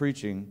 I'm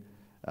preaching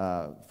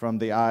from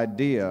the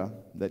idea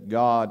that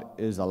God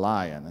is a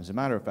lion. As a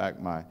matter of fact,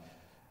 my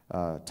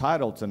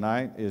title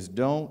tonight is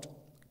Don't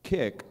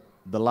Kick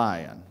the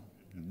Lion.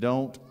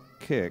 Don't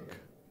kick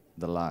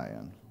the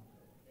lion.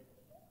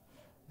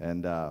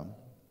 And of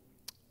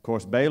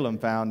course, Balaam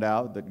found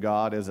out that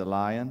God is a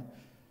lion,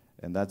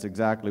 and that's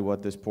exactly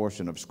what this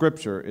portion of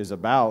Scripture is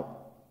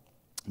about.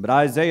 But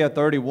Isaiah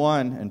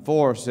 31 and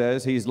 4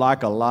 says, He's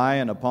like a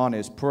lion upon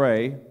his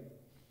prey,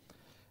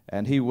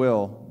 and he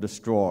will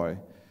destroy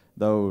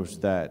those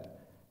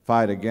that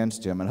fight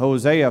against him. And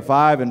Hosea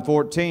 5 and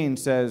 14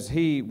 says,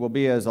 He will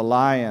be as a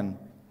lion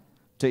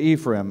to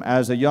Ephraim,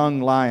 as a young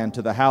lion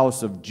to the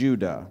house of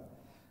Judah.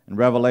 In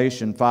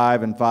Revelation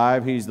 5 and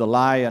 5, He's the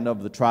lion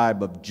of the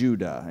tribe of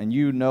Judah. And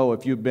you know,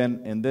 if you've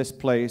been in this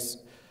place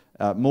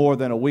more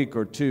than a week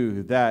or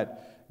two,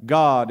 that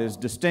God is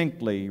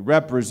distinctly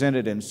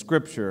represented in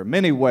Scripture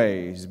many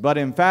ways, but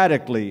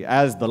emphatically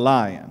as the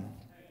lion.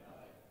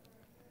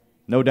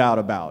 No doubt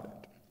about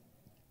it.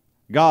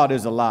 God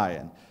is a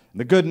lion.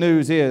 The good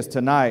news is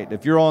tonight,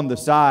 if you're on the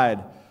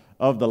side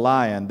of the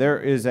lion, there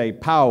is a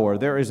power,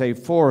 there is a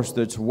force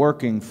that's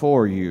working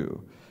for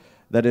you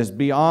that is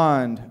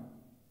beyond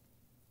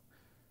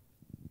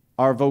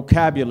our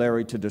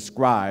vocabulary to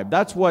describe.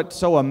 That's what's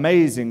so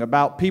amazing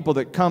about people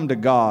that come to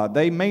God.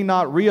 They may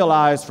not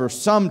realize for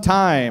some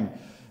time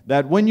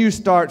that when you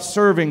start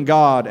serving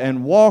God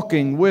and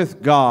walking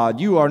with God,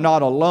 you are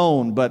not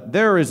alone, but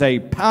there is a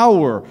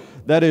power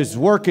that is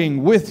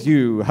working with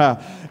you.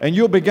 And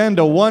you'll begin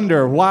to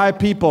wonder why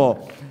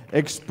people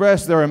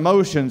express their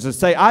emotions and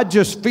say, I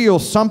just feel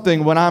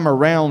something when I'm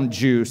around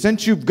you.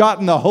 Since you've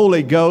gotten the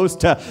Holy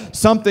Ghost,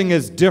 something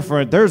is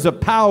different. There's a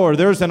power,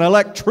 there's an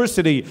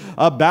electricity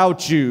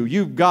about you.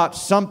 You've got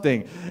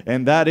something,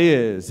 and that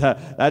is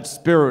that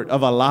spirit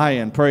of a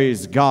lion.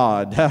 Praise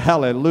God.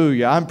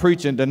 Hallelujah. I'm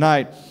preaching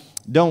tonight,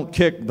 don't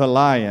kick the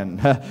lion.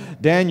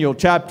 Daniel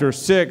chapter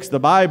 6, the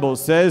Bible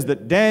says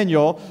that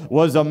Daniel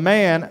was a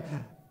man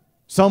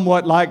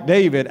somewhat like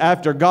David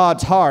after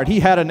God's heart. He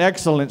had an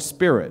excellent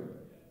spirit.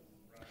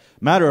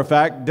 Matter of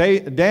fact,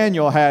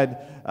 Daniel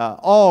had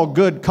all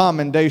good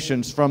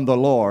commendations from the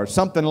Lord,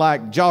 something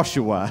like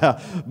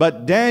Joshua.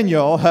 But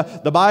Daniel,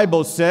 the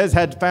Bible says,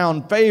 had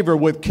found favor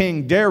with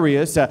King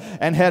Darius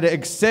and had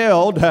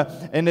excelled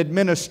in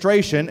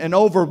administration. And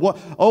over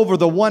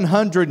the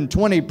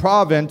 120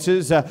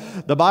 provinces,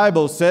 the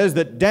Bible says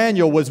that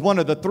Daniel was one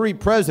of the 3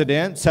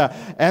 presidents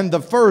and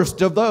the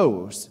first of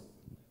those.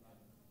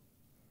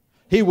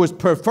 He was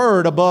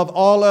preferred above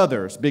all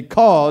others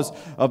because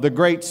of the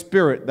great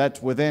spirit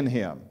that's within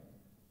him.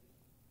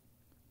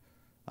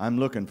 I'm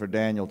looking for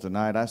Daniel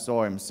tonight. I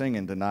saw him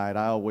singing tonight.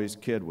 I always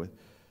kid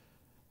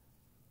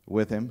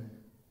with him.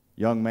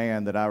 Young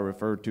man that I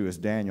refer to as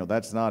Daniel.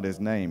 That's not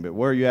his name. But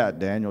where are you at,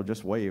 Daniel?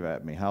 Just wave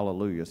at me.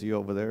 Hallelujah. Is he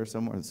over there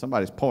somewhere?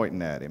 Somebody's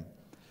pointing at him.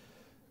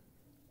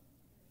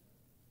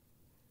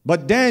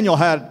 But Daniel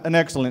had an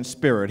excellent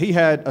spirit. He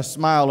had a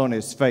smile on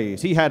his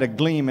face. He had a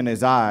gleam in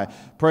his eye.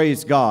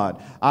 Praise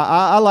God.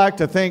 I like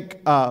to think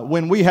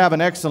when we have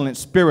an excellent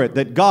spirit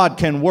that God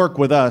can work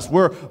with us.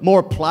 We're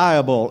more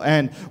pliable.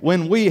 And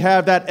when we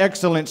have that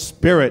excellent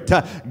spirit,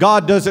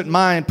 God doesn't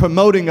mind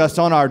promoting us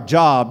on our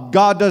job.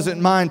 God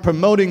doesn't mind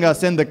promoting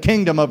us in the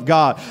kingdom of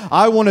God.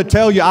 I want to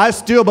tell you, I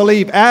still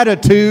believe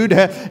attitude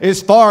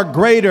is far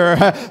greater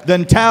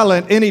than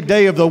talent any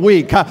day of the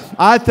week.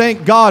 I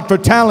thank God for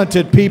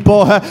talented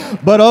people.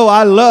 But oh,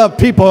 I love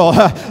people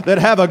that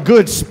have a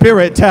good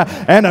spirit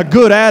and a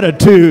good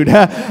attitude.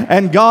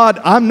 And God,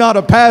 I'm not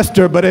a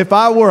pastor, but if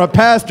I were a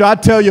pastor,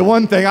 I'd tell you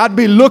one thing. I'd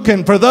be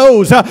looking for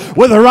those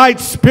with the right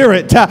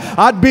spirit.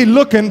 I'd be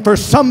looking for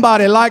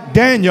somebody like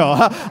Daniel.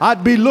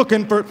 I'd be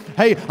looking for,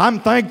 hey, I'm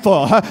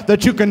thankful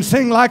that you can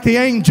sing like the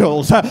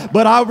angels,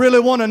 but I really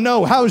want to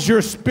know, how's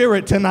your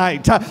spirit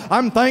tonight?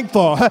 I'm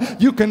thankful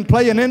you can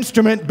play an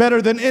instrument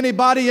better than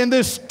anybody in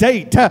this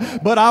state,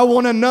 but I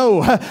want to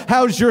know,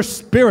 how's your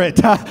spirit?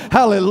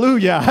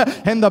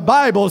 Hallelujah. And the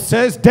Bible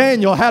says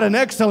Daniel had an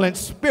excellent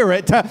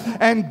spirit,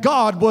 and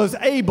God was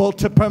able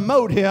to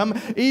promote him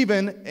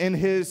even in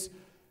his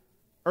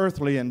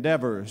earthly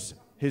endeavors,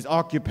 his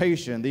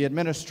occupation, the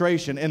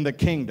administration in the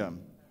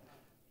kingdom.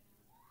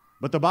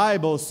 But the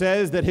Bible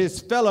says that his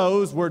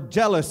fellows were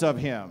jealous of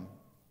him.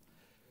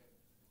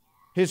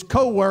 His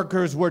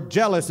co-workers were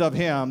jealous of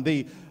him.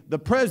 The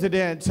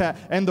president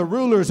and the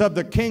rulers of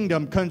the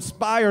kingdom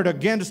conspired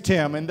against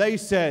him, and they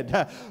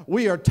said,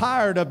 we are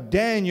tired of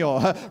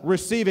Daniel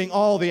receiving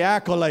all the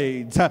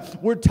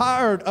accolades. We're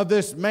tired of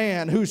this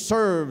man who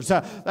serves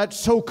that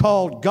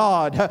so-called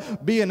God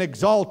being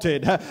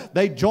exalted.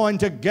 They joined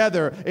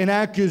together in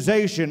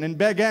accusation and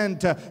began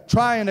to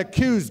try and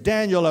accuse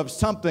Daniel of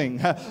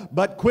something,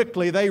 but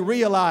quickly they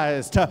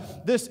realized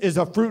this is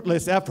a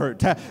fruitless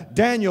effort.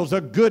 Daniel's a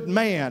good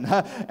man,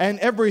 and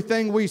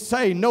everything we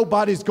say,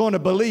 nobody's going to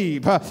believe.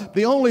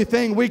 The only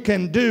thing we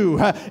can do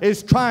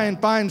is try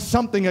and find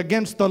something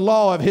against the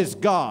law of his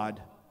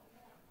God.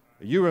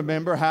 You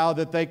remember how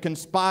that they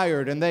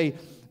conspired and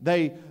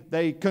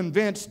they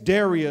convinced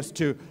Darius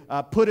to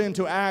put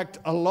into act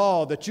a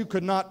law that you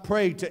could not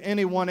pray to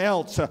anyone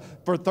else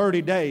for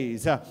 30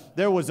 days.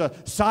 There was a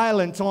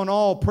silence on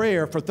all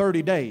prayer for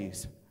 30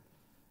 days.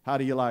 How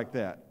do you like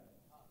that?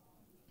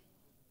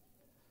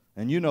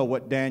 And you know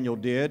what Daniel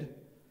did.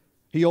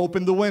 He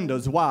opened the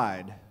windows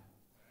wide.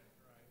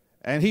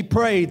 And he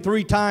prayed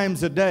 3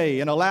 times a day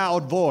in a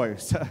loud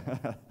voice.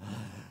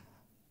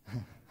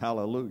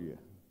 Hallelujah.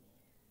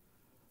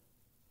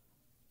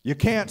 You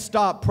can't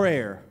stop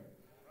prayer.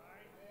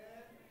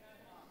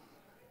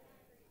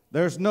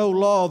 There's no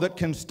law that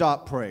can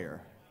stop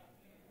prayer.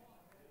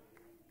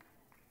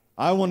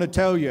 I want to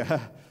tell you,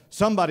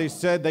 somebody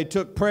said they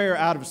took prayer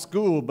out of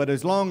school, but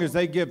as long as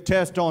they give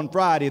tests on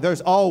Friday,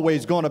 there's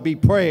always going to be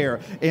prayer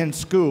in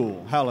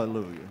school.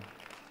 Hallelujah.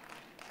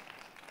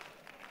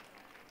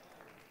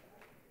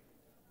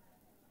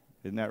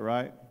 Isn't that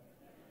right?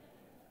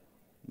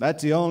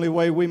 That's the only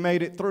way we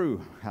made it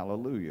through.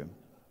 Hallelujah.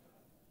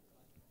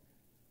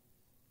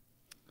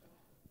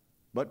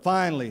 But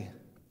finally,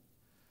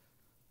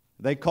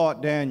 they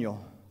caught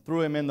Daniel,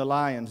 threw him in the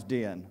lion's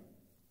den.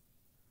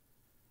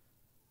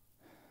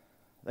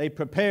 They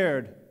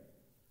prepared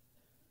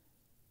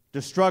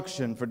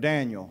destruction for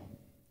Daniel.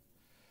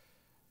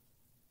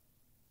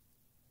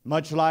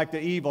 Much like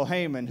the evil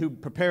Haman who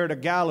prepared a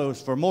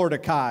gallows for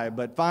Mordecai,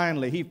 but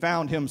finally he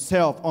found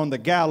himself on the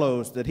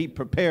gallows that he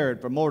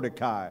prepared for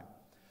Mordecai.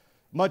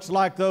 Much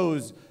like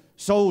those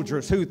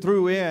soldiers who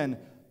threw in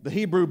the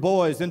Hebrew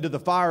boys into the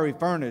fiery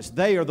furnace,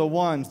 they are the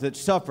ones that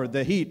suffered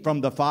the heat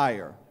from the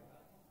fire.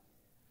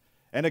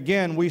 And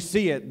again, we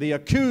see it. The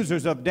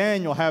accusers of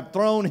Daniel have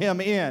thrown him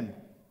in.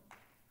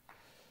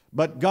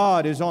 But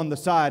God is on the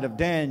side of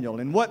Daniel.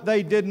 And what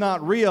they did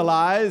not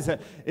realize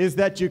is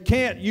that you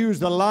can't use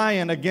the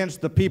lion against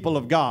the people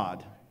of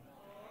God.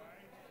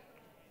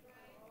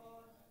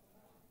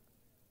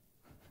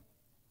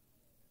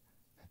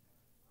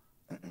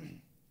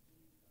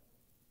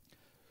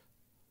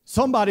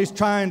 Somebody's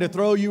trying to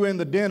throw you in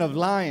the den of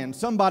lions.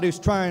 Somebody's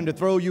trying to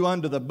throw you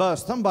under the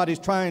bus. Somebody's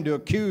trying to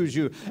accuse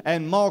you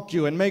and mock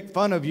you and make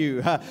fun of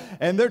you.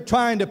 And they're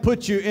trying to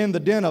put you in the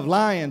den of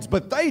lions.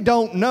 But they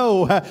don't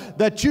know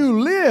that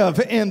you live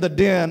in the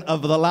den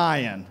of the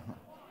lion.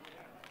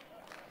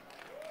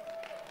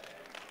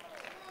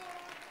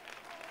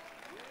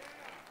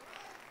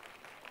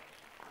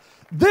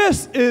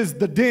 This is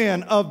the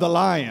den of the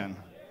lion.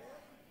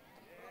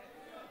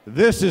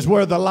 This is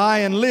where the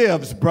lion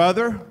lives,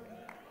 brother.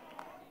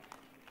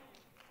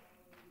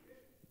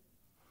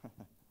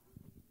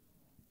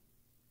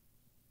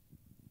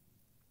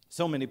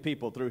 So many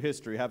people through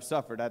history have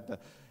suffered at the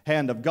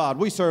hand of God.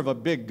 We serve a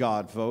big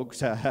God,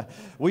 folks.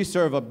 We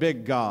serve a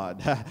big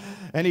God.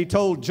 And he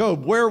told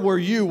Job, where were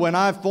you when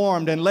I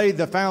formed and laid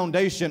the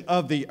foundation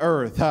of the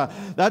earth?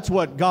 That's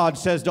what God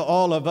says to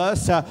all of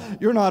us.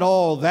 You're not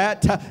all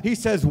that. He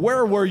says,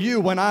 where were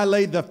you when I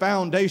laid the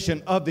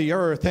foundation of the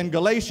earth? In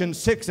Galatians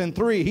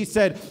 6:3, he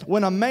said,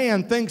 when a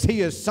man thinks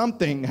he is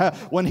something,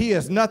 when he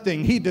is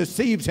nothing, he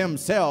deceives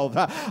himself.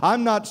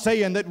 I'm not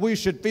saying that we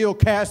should feel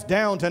cast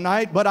down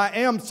tonight, but I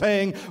am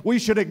saying we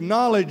should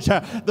acknowledge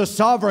the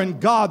sovereign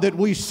God that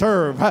we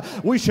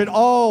serve. We should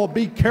all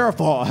be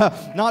careful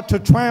not to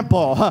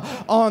trample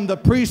on the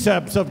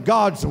precepts of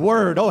God's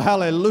word. Oh,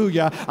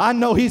 hallelujah. I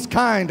know he's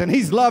kind and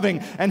he's loving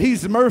and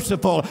he's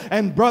merciful.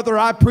 And brother,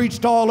 I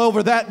preached all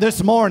over that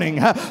this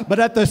morning. But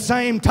at the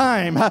same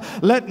time,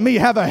 let me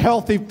have a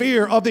healthy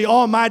fear of the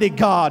Almighty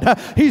God.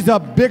 He's a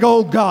big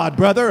old God,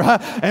 brother.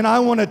 And I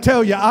want to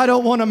tell you, I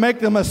don't want to make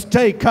the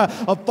mistake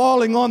of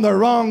falling on the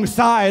wrong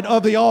side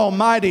of the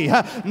Almighty.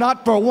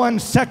 Not for 1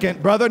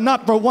 second, brother.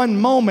 Not for one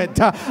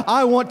moment.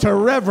 I want to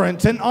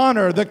reverence and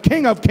honor the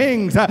King of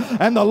Kings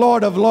and the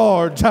Lord of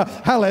Lords.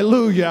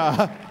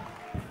 Hallelujah.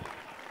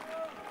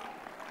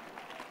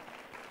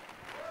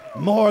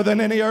 More than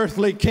any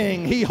earthly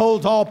king, he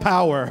holds all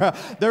power.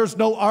 There's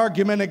no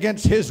argument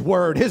against his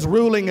word. His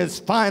ruling is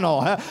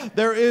final.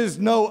 There is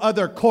no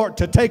other court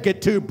to take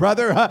it to,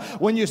 brother.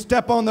 When you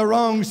step on the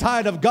wrong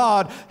side of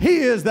God, he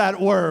is that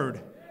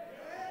word.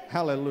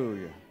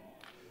 Hallelujah.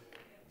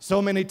 So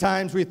many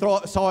times we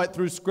saw it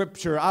through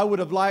Scripture. I would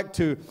have liked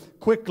to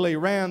quickly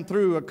ran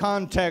through a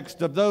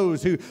context of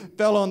those who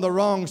fell on the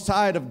wrong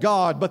side of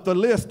God, but the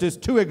list is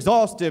too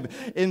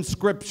exhaustive in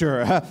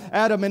Scripture.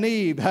 Adam and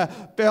Eve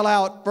fell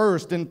out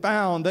first and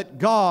found that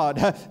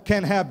God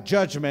can have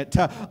judgment.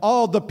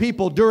 All the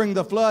people during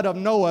the flood of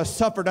Noah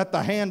suffered at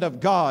the hand of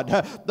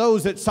God.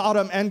 Those at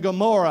Sodom and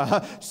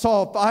Gomorrah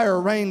saw fire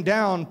rain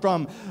down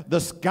from the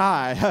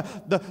sky.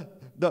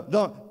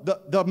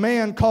 The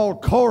man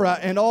called Korah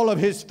and all of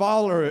his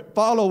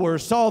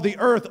followers saw the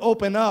earth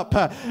open up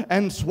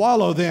and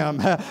swallow them.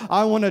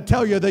 I want to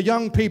tell you, the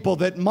young people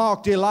that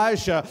mocked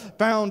Elisha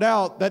found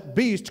out that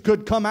beasts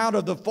could come out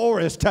of the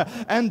forest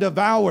and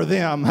devour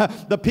them.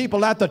 The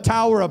people at the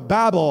Tower of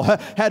Babel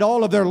had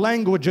all of their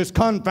languages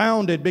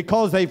confounded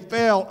because they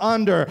fell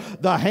under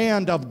the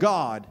hand of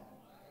God.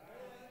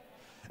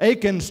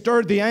 Achan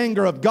stirred the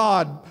anger of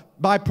God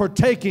by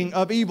partaking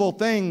of evil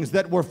things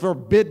that were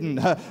forbidden.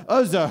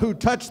 Uzzah, who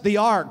touched the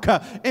ark,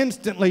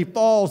 instantly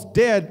falls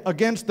dead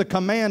against the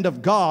command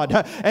of God.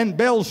 And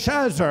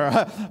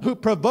Belshazzar, who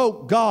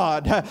provoked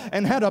God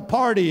and had a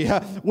party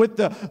with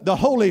the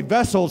holy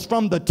vessels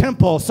from the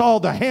temple, saw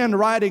the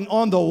handwriting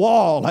on the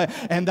wall.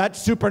 And that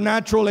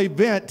supernatural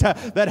event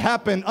that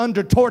happened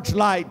under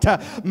torchlight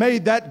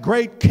made that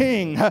great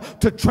king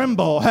to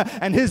tremble,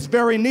 and his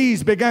very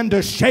knees began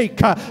to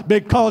shake,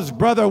 because,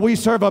 brother, we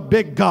serve a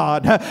big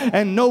God.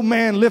 And no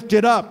man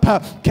lifted up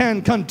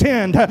can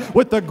contend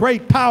with the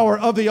great power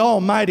of the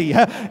Almighty.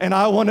 And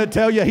I want to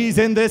tell you, he's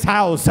in this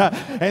house.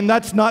 And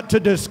that's not to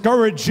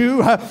discourage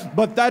you,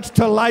 but that's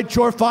to light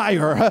your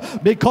fire.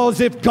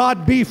 Because if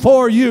God be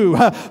for you,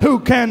 who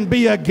can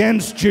be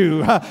against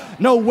you?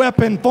 No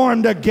weapon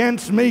formed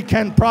against me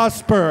can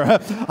prosper.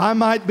 I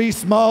might be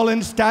small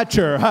in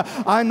stature.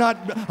 I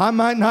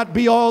might not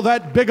be all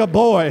that big a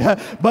boy.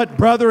 But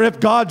brother, if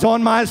God's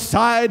on my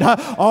side,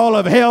 all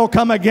of hell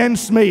come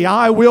against me,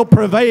 I will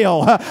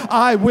prevail.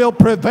 I will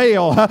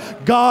prevail.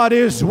 God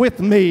is with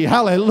me.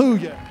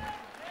 Hallelujah.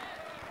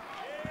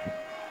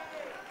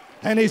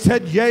 And he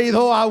said, yea,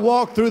 though I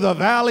walk through the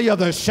valley of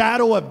the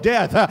shadow of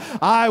death,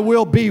 I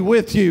will be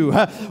with you.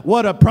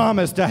 What a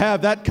promise to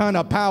have that kind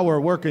of power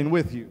working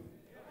with you.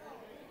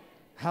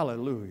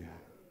 Hallelujah.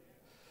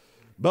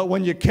 But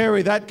when you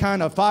carry that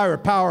kind of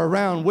firepower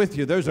around with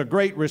you, there's a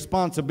great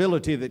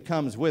responsibility that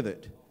comes with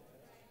it.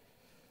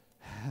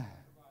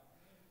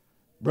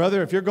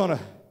 Brother, if you're going to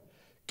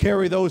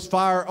carry those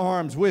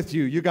firearms with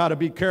you, you got to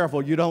be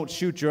careful you don't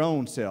shoot your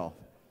own self.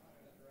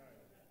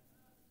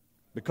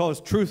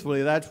 Because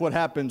truthfully, that's what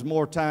happens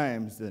more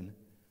times than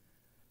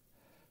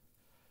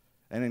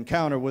an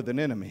encounter with an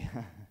enemy.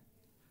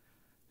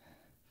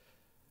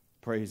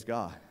 Praise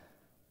God.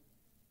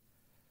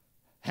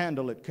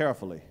 Handle it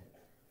carefully.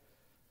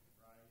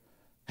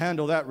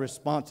 Handle that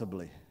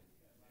responsibly.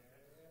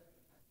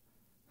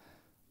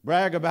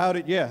 Brag about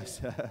it, yes.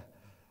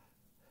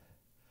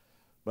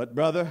 But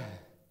brother,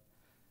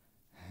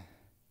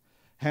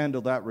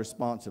 handle that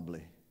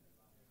responsibly.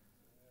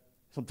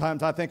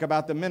 Sometimes I think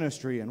about the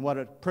ministry and what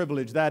a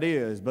privilege that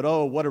is, but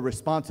oh, what a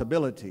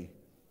responsibility.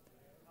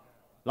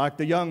 Like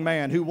the young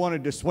man who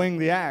wanted to swing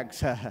the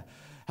axe.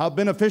 How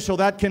beneficial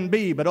that can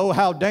be, but oh,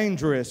 how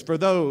dangerous for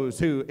those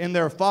who, in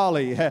their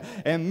folly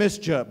and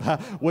mischief,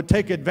 would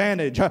take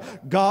advantage.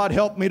 God,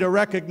 help me to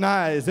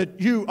recognize that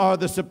you are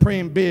the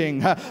supreme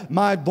being.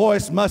 My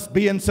voice must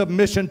be in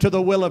submission to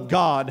the will of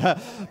God.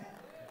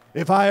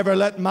 If I ever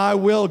let my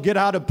will get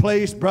out of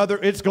place, brother,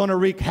 it's going to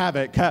wreak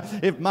havoc.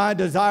 If my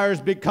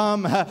desires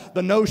become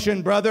the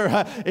notion,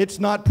 brother, it's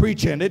not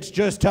preaching. It's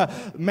just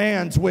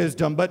man's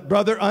wisdom. But,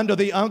 brother, under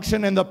the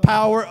unction and the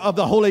power of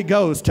the Holy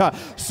Ghost,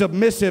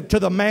 submissive to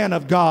the man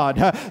of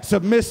God,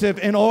 submissive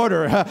in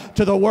order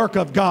to the work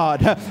of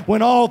God.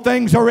 When all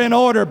things are in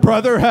order,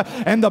 brother,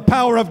 and the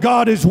power of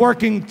God is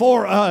working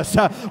for us,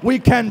 we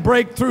can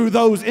break through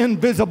those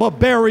invisible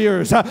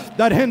barriers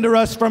that hinder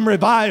us from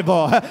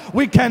revival.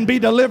 We can be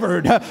delivered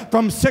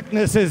from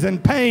sicknesses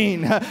and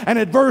pain and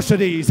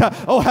adversities.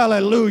 Oh,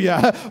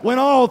 hallelujah. When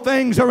all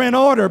things are in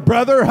order,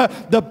 brother,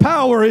 the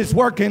power is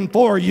working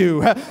for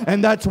you.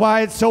 And that's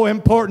why it's so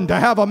important to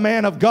have a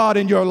man of God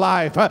in your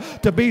life,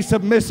 to be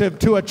submissive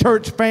to a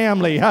church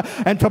family,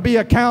 and to be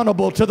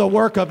accountable to the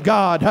work of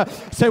God.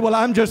 Say, well,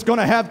 I'm just going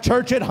to have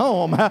church at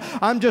home.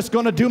 I'm just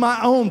going to do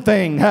my own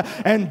thing.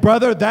 And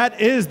brother, that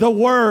is the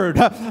word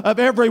of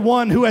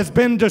everyone who has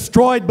been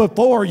destroyed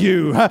before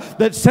you,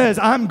 that says,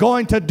 I'm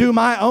going to do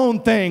my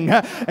own thing.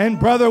 And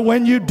brother,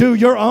 when you do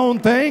your own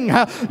thing,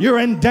 you're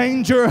in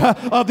danger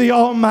of the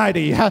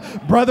Almighty.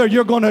 Brother,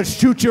 you're going to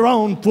shoot your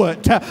own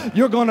foot.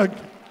 You're going to...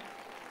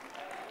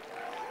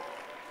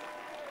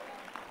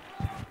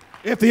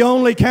 If the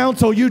only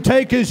counsel you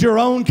take is your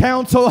own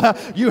counsel,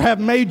 you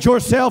have made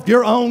yourself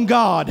your own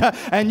God,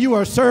 and you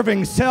are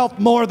serving self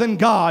more than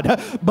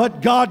God.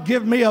 But God,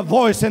 give me a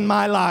voice in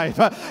my life.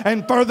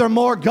 And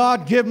furthermore,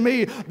 God, give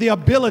me the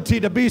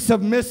ability to be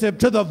submissive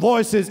to the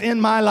voices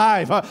in my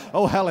life.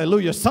 Oh,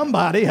 hallelujah.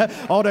 Somebody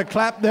ought to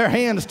clap their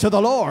hands to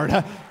the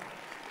Lord.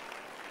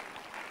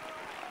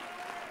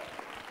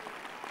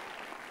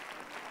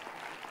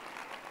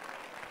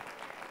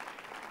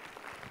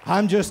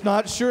 I'm just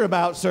not sure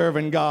about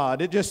serving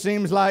God. It just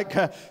seems like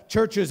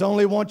churches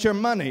only want your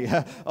money.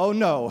 Oh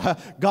no,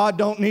 God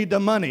don't need the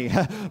money,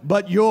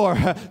 but your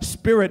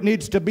spirit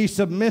needs to be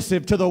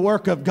submissive to the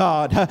work of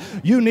God.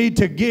 You need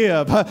to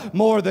give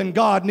more than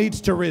God needs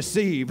to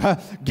receive.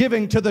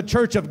 Giving to the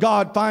church of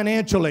God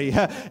financially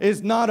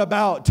is not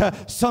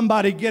about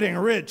somebody getting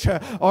rich,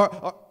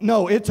 or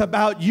no, it's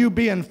about you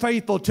being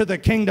faithful to the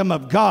kingdom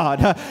of God.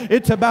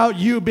 It's about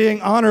you being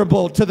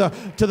honorable to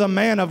the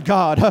man of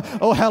God.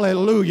 Oh,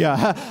 hallelujah.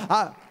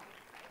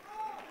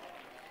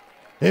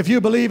 If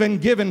you believe in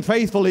giving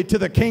faithfully to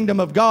the kingdom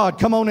of God,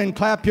 come on and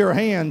clap your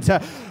hands.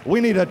 We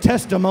need a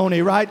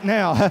testimony right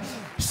now.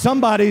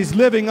 Somebody's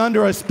living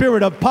under a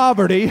spirit of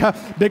poverty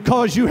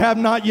because you have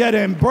not yet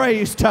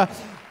embraced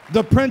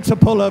the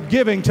principle of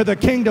giving to the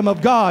kingdom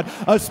of God.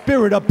 A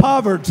spirit of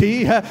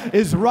poverty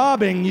is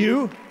robbing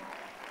you.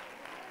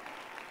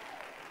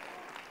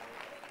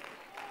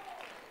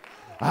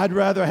 I'd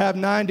rather have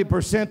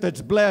 90%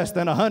 that's blessed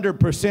than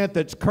 100%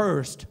 that's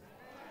cursed.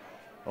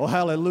 Oh,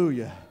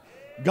 hallelujah.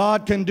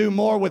 God can do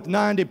more with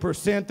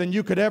 90% than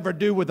you could ever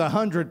do with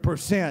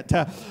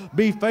 100%.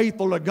 Be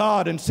faithful to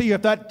God and see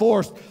if that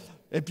force...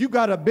 If you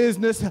got a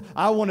business,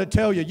 I want to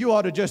tell you, you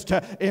ought to just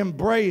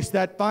embrace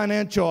that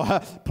financial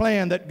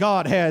plan that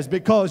God has,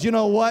 because you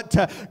know what?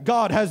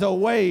 God has a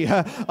way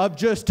of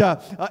just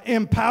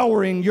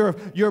empowering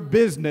your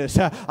business.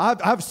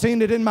 I've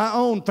seen it in my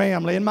own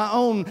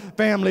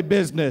family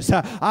business.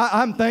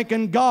 I'm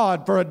thanking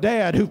God for a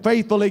dad who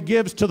faithfully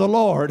gives to the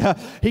Lord.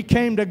 He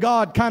came to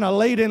God kind of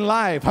late in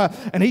life,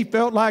 and he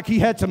felt like he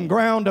had some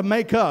ground to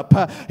make up.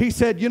 He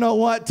said, you know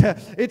what?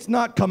 It's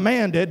not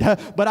commanded,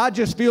 but I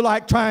just feel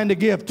like trying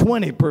to give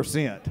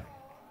 20%.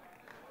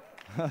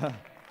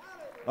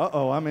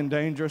 Uh-oh, I'm in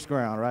dangerous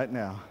ground right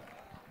now.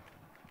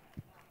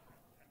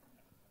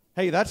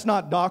 Hey, that's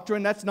not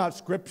doctrine. That's not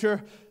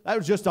scripture. That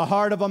was just the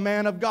heart of a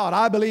man of God.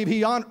 I believe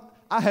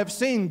I have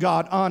seen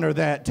God honor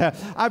that.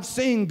 I've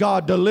seen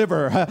God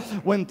deliver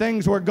when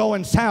things were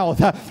going south.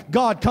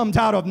 God comes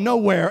out of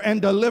nowhere and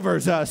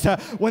delivers us.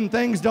 When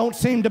things don't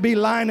seem to be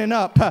lining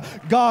up,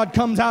 God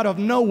comes out of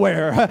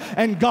nowhere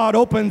and God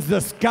opens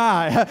the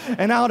sky,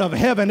 and out of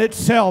heaven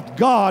itself,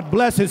 God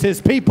blesses his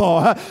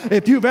people.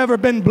 If you've ever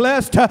been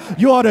blessed,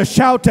 you ought to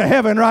shout to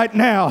heaven right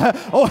now.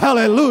 Oh,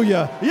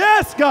 hallelujah.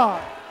 Yes,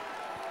 God.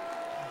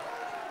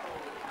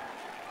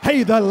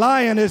 Hey, the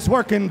lion is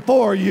working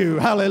for you.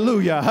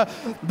 Hallelujah.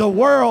 The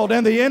world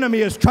and the enemy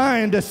is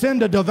trying to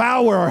send a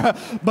devourer.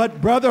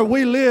 But brother,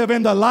 we live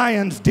in the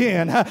lion's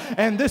den.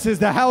 And this is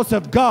the house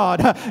of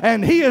God.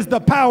 And he is the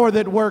power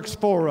that works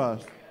for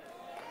us.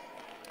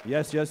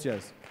 Yes, yes,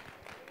 yes.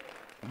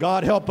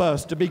 God help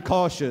us to be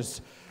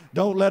cautious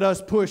Don't let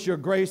us push your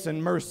grace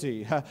and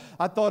mercy.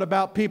 I thought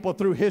about people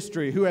through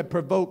history who had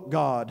provoked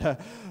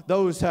God.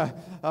 Those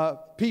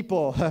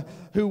people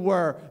who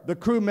were the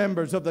crew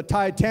members of the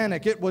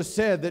Titanic, it was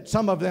said that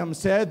some of them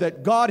said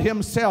that God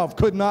himself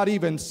could not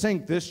even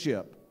sink this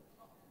ship.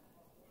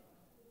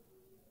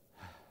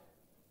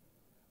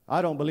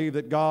 I don't believe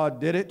that God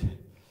did it.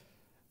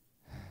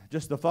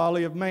 Just the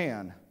folly of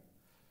man.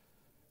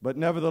 But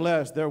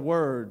nevertheless, their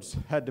words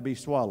had to be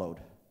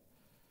swallowed.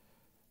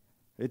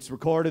 It's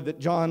recorded that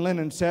John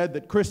Lennon said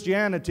that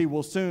Christianity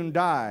will soon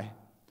die,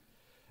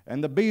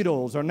 and the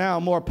Beatles are now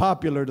more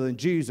popular than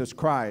Jesus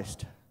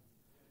Christ.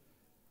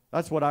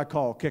 That's what I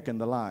call kicking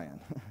the lion.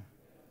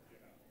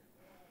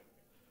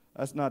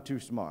 That's not too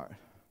smart.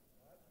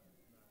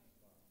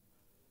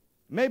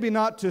 Maybe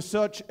not to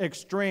such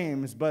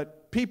extremes,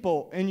 but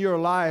people in your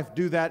life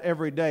do that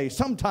every day,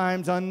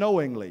 sometimes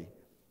unknowingly.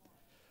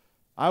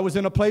 I was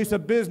in a place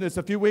of business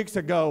a few weeks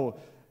ago,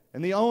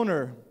 and the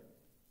owner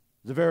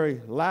was a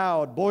very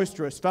loud,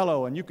 boisterous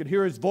fellow, and you could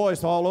hear his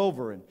voice all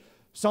over. And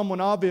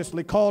someone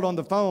obviously called on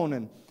the phone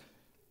and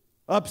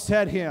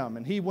upset him,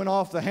 and he went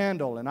off the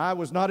handle. And I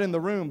was not in the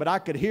room, but I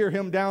could hear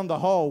him down the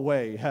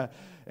hallway,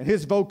 and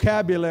his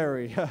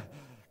vocabulary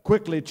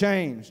quickly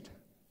changed.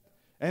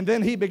 And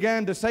then he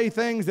began to say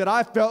things that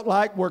I felt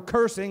like were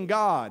cursing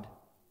God.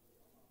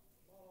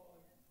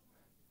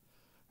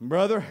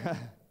 Brother,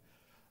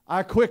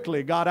 I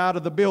quickly got out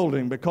of the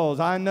building because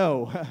I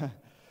know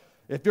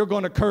if you're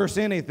going to curse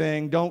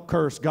anything, don't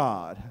curse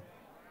God.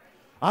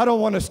 I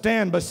don't want to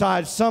stand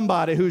beside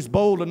somebody who's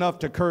bold enough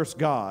to curse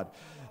God.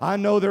 I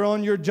know they're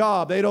on your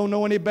job. They don't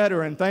know any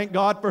better, and thank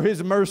God for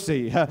his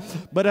mercy.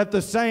 But at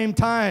the same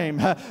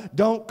time,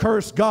 don't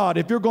curse God.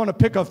 If you're going to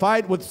pick a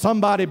fight with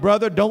somebody,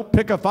 brother, don't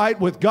pick a fight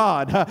with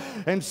God.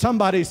 And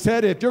somebody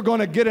said, if you're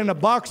going to get in a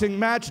boxing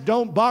match,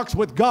 don't box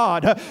with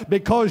God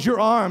because your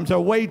arms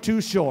are way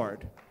too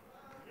short.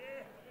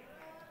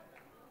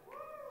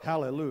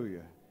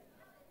 Hallelujah.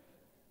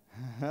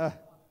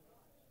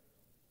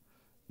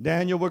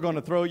 Daniel, we're going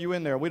to throw you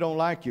in there. We don't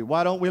like you.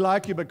 Why don't we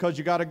like you? Because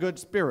you got a good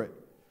spirit.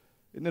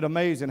 Isn't it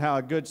amazing how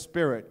a good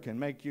spirit can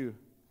make you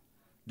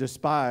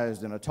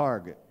despised and a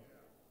target?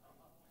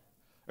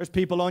 There's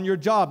people on your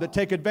job that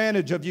take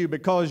advantage of you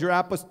because you're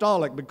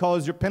apostolic,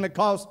 because you're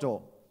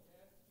Pentecostal.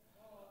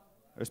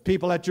 There's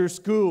people at your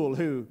school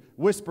who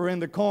whisper in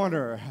the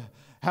corner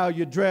how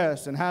you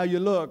dress and how you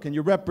look, and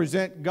you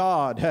represent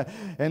God,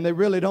 and they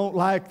really don't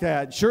like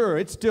that. Sure,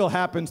 it still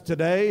happens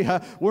today.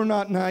 We're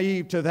not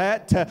naive to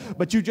that,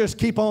 but you just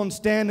keep on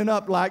standing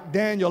up like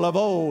Daniel of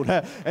old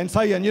and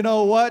saying, you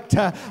know what,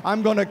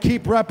 I'm going to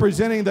keep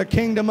representing the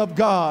kingdom of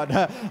God.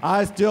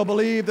 I still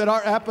believe that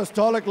our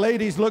apostolic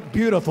ladies look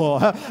beautiful.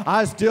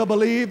 I still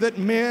believe that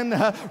men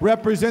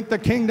represent the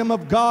kingdom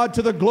of God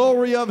to the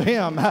glory of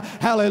Him.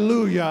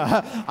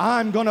 Hallelujah.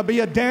 I'm going to be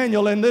a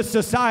Daniel in this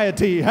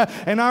society,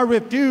 and I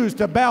refuse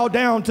to bow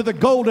down to the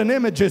golden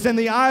images and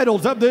the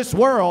idols of this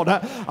world.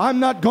 I'm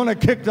not going to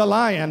kick the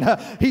lion.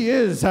 He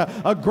is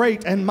a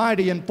great and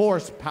mighty in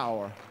force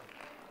power.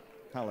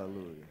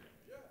 Hallelujah.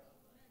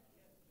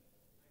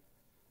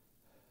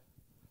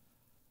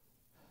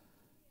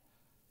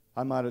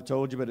 I might have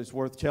told you, but it's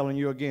worth telling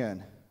you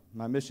again.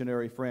 My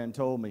missionary friend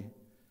told me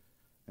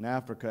in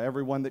Africa,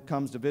 everyone that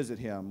comes to visit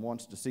him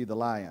wants to see the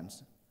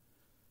lions.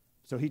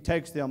 So he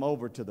takes them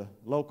over to the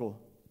local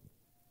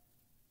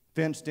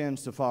fenced-in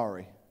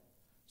safari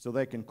so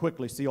they can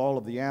quickly see all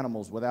of the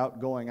animals without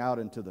going out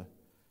into the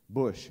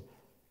bush.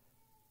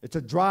 It's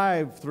a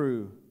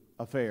drive-through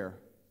affair.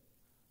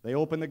 They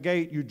open the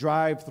gate, you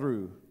drive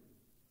through.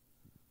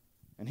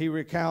 And he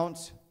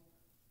recounts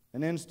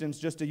an instance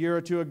just a year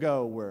or two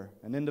ago where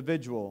an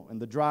individual in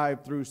the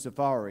drive-through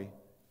safari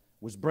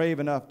was brave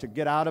enough to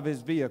get out of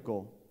his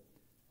vehicle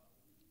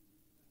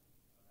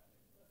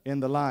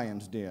in the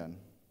lion's den.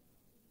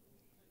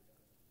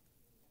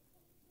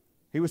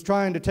 He was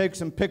trying to take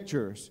some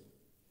pictures.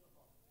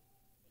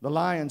 The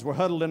lions were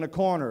huddled in a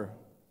corner,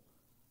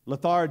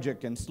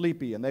 lethargic and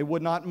sleepy, and they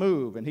would not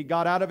move. And he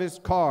got out of his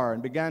car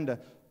and began to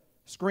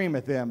scream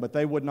at them, but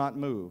they would not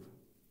move.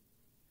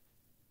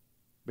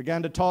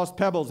 Began to toss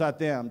pebbles at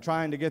them,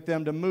 trying to get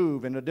them to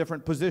move in a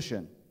different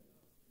position.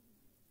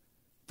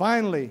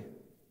 Finally,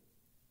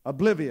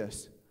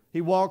 oblivious,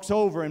 he walks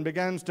over and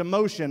begins to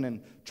motion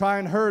and try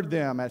and herd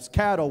them as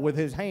cattle with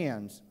his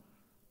hands.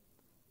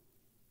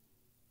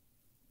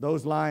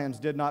 Those lions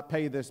did not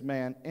pay this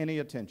man any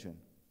attention.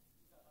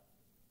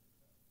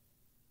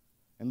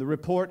 And the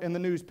report in the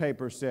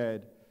newspaper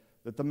said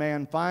that the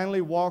man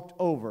finally walked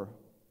over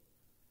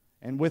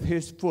and with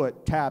his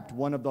foot tapped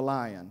one of the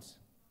lions.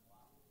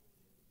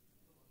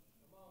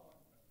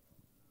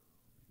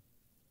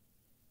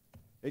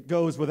 It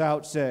goes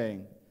without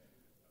saying,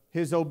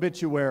 his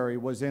obituary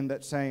was in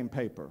that same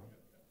paper.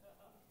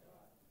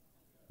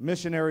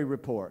 Missionary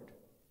report.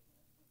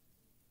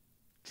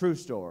 True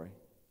story.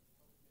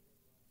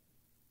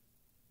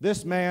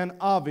 This man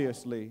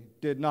obviously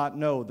did not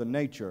know the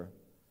nature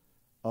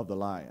of the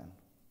lion.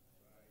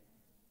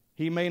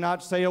 He may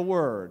not say a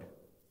word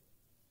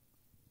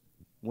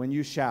when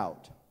you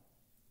shout,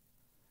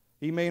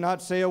 He may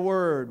not say a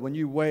word when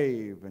you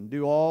wave and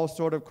do all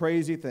sort of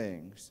crazy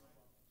things.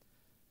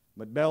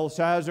 But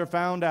Belshazzar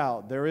found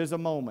out there is a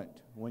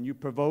moment when you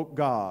provoke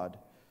God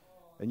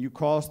and you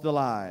cross the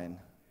line.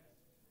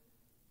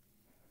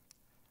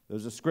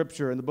 There's a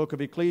scripture in the book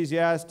of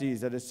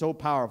Ecclesiastes that is so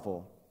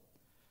powerful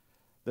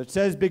that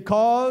says,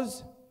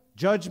 because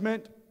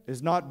judgment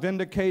is not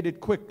vindicated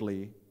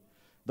quickly,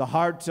 the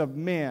hearts of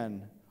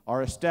men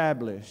are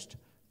established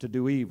to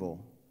do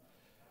evil.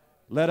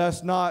 Let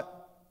us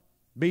not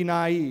be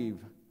naive.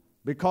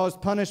 Because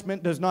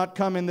punishment does not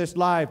come in this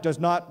life does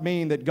not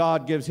mean that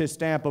God gives His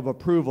stamp of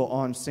approval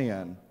on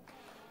sin.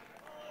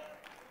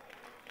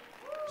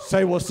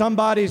 Say, well,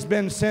 somebody's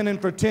been sinning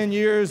for 10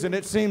 years and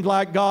it seems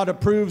like God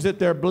approves it.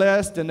 They're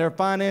blessed and they're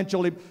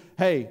financially...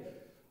 Hey,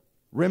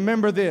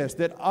 remember this,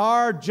 that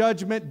our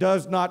judgment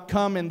does not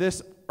come in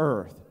this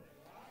earth.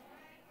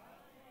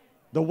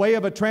 The way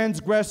of a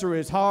transgressor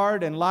is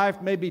hard and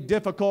life may be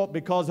difficult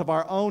because of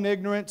our own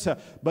ignorance,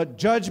 but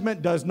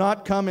judgment does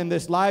not come in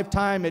this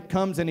lifetime, it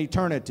comes in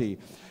eternity.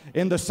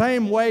 In the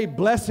same way,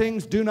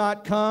 blessings do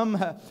not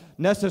come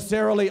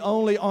necessarily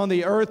only on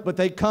the earth, but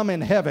they come in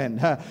heaven.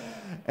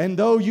 And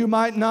though you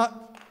might not,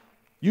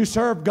 you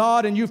serve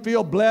God and you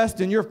feel blessed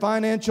and you're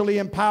financially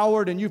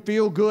empowered and you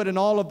feel good and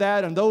all of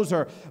that, and those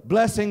are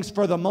blessings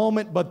for the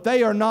moment, but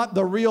they are not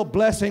the real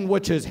blessing,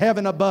 which is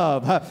heaven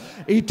above.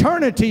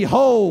 Eternity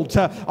holds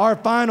our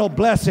final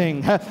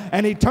blessing,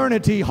 and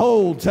eternity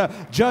holds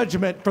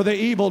judgment for the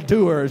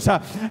evildoers.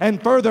 And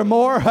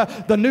furthermore,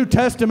 the New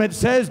Testament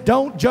says,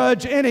 don't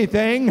judge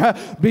anything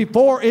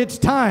before its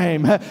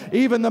time.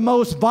 Even the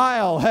most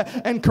vile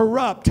and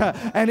corrupt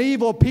and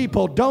evil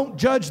people, don't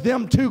judge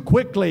them too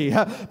quickly,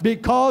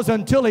 because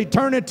until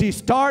eternity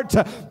starts,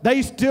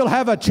 they still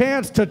have a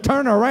chance to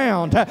turn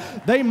around.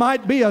 They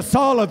might be a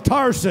Saul of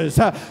Tarsus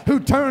who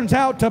turns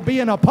out to be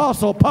an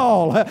Apostle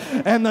Paul.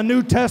 And the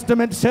New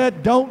Testament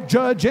said, don't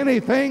judge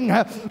anything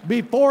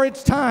before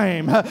it's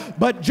time,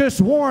 but just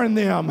warn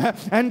them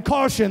and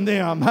caution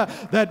them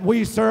that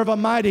we serve a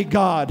mighty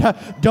God.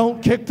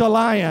 Don't kick the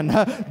lion.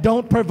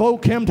 Don't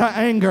provoke him to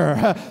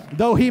anger.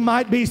 Though he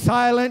might be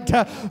silent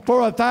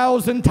for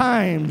 1,000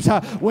 times,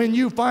 when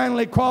you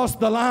finally cross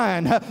the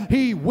line,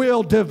 he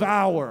will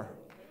devour.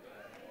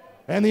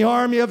 And the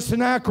army of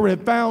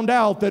Sennacherib found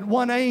out that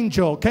one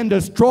angel can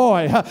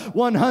destroy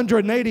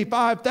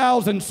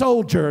 185,000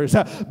 soldiers,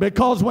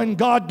 because when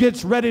God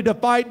gets ready to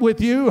fight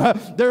with you,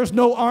 there's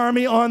no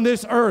army on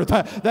this earth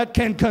that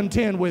can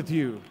contend with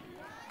you.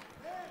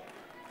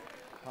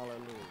 Hallelujah.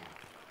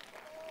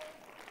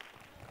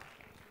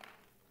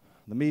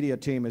 The media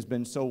team has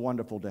been so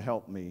wonderful to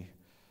help me,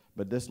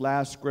 but this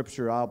last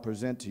scripture I'll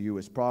present to you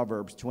is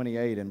Proverbs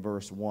 28 and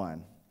verse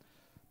 1.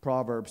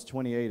 Proverbs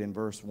 28 and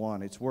verse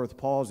 1. It's worth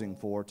pausing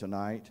for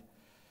tonight.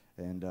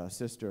 And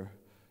Sister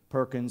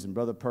Perkins and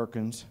Brother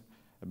Perkins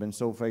have been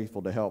so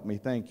faithful to help me.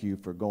 Thank you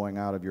for going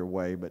out of your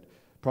way. But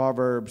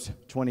Proverbs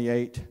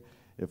 28,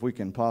 if we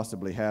can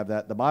possibly have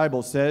that. The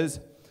Bible says,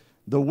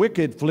 the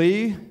wicked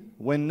flee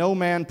when no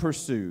man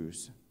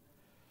pursues,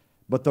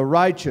 but the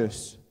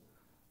righteous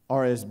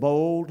are as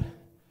bold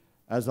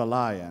as a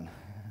lion.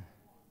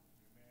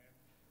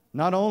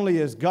 Not only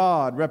is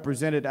God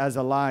represented as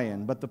a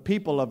lion, but the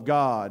people of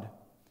God,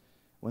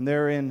 when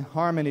they're in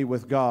harmony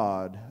with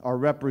God, are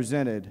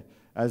represented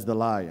as the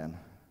lion.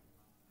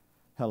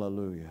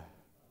 Hallelujah.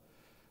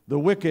 The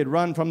wicked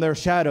run from their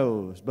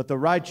shadows, but the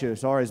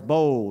righteous are as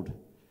bold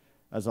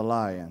as a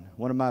lion.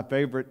 One of my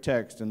favorite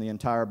texts in the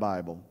entire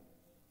Bible.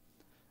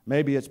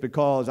 Maybe it's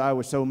because I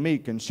was so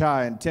meek and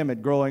shy and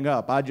timid growing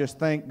up. I just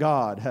thank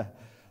God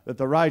that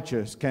the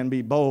righteous can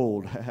be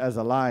bold as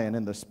a lion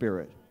in the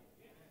spirit.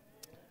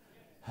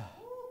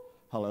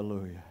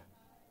 Hallelujah.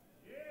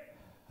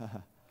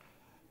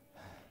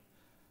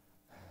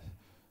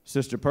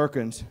 Sister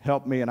Perkins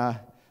helped me, and I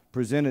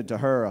presented to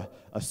her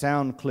a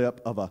sound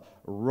clip of a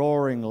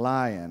roaring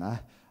lion.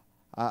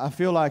 I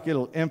feel like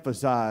it'll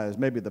emphasize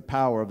maybe the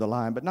power of the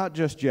lion, but not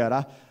just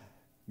yet.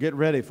 Get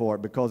ready for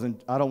it, because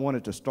I don't want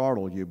it to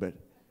startle you, but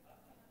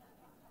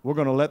we're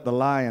going to let the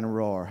lion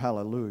roar.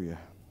 Hallelujah.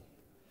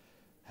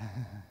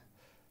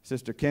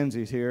 Sister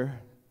Kenzie's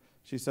here.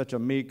 She's such a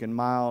meek and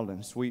mild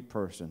and sweet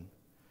person.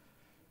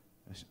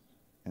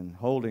 And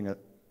holding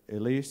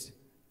Elise,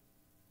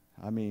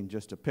 I mean,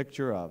 just a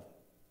picture of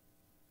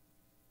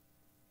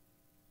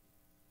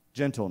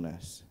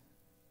gentleness.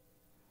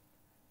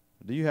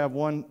 Do you have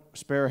one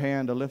spare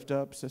hand to lift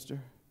up,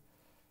 sister?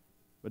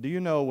 But do you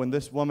know when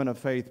this woman of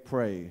faith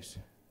prays,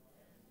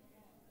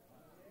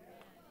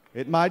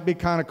 it might be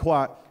kind of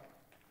quiet.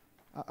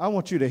 I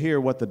want you to hear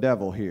what the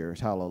devil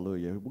hears.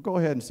 Hallelujah. We'll go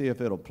ahead and see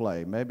if it'll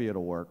play. Maybe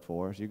it'll work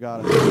for us. You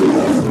got it.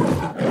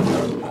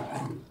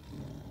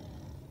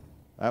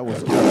 That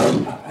was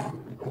good.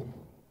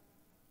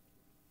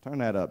 Turn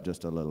that up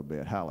just a little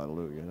bit.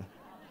 Hallelujah.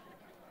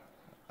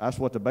 That's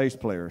what the bass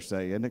players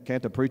say, isn't it?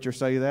 Can't the preacher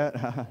say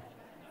that?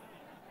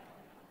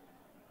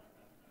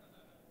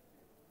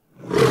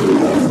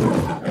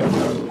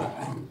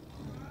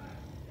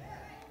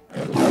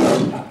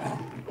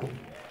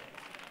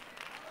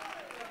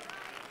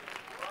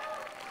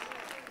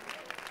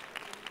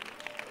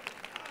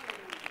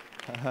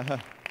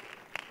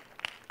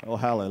 Oh,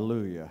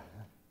 hallelujah.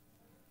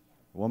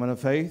 Woman of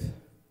faith,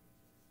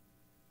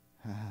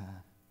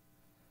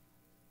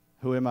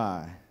 who am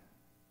I?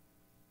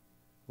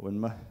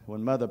 When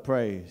Mother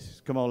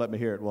prays, come on, let me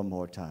hear it one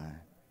more time.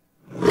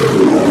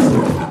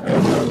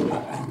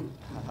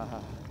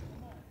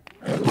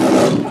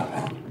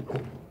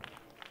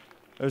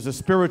 There's a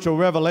spiritual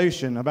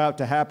revelation about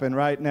to happen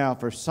right now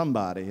for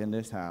somebody in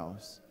this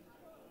house.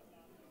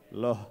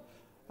 Lord,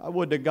 I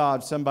would to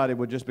God somebody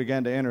would just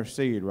begin to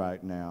intercede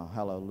right now.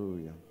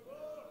 Hallelujah.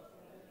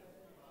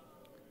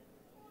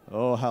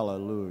 Oh,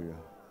 hallelujah.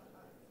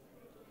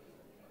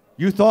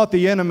 You thought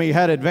the enemy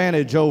had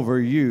advantage over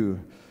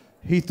you.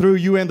 He threw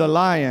you in the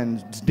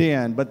lion's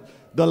den, but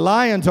the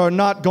lions are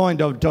not going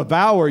to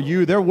devour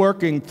you. They're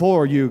working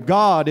for you.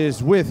 God is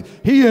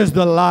He is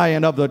the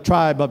Lion of the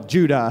tribe of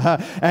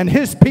Judah. And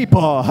His people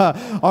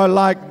are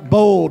like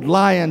bold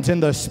lions in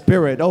the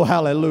spirit. Oh,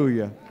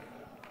 hallelujah.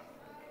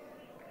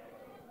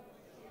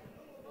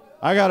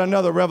 I got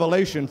another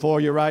revelation for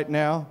you right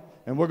now,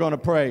 and we're going to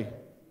pray.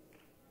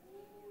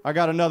 I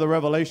got another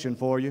revelation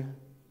for you.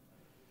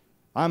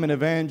 I'm an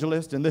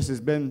evangelist, and this has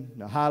been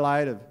the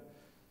highlight of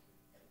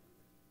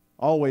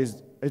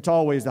it's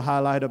always the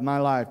highlight of my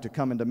life to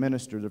come and to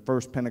minister to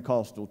First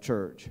Pentecostal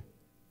Church.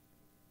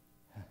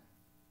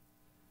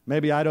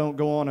 Maybe I don't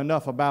go on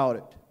enough about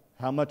it,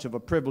 how much of a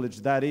privilege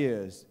that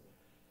is,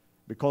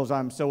 because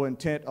I'm so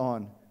intent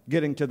on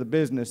getting to the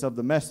business of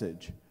the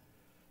message.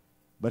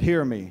 But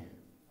hear me.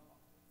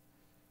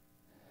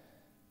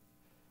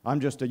 I'm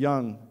just a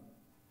young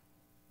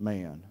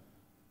man.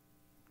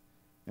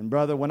 And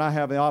brother, when I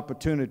have the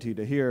opportunity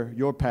to hear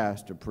your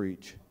pastor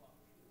preach,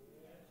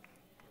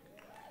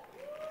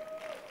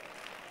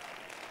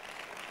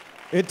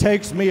 it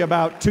takes me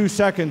about 2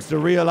 seconds to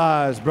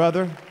realize,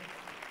 brother,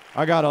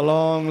 I got a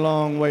long,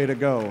 long way to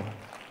go.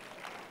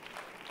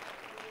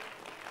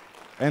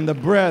 And the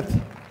breadth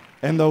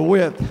and the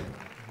width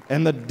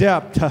and the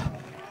depth.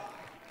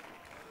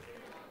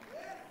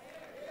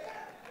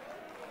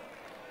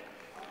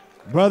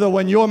 Brother,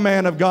 when you're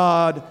man of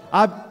God,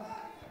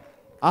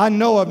 I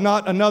know of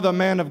not another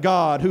man of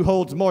God who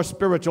holds more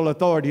spiritual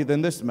authority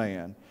than this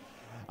man.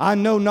 I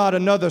know not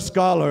another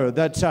scholar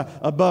that's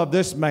above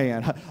this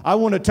man. I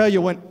want to tell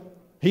you, when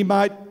he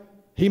might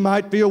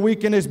feel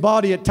weak in his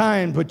body at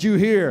times, but you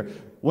hear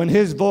when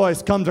his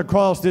voice comes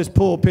across this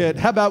pulpit.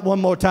 How about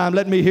one more time?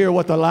 Let me hear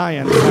what the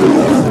lion says.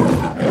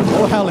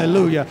 Oh,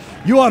 hallelujah.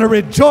 You ought to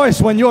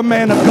rejoice when your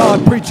man of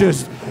God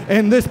preaches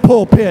in this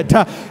pulpit.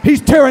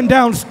 He's tearing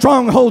down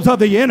strongholds of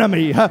the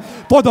enemy.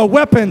 For the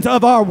weapons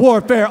of our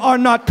warfare are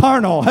not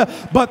carnal,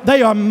 but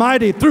they are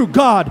mighty through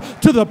God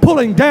to the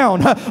pulling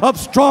down of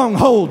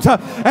strongholds.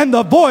 And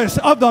the voice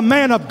of the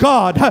man of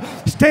God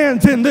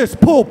stands in this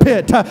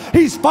pulpit.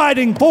 He's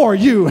fighting for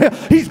you.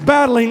 He's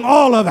battling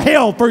all of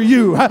hell for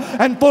you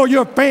and for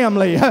your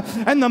family.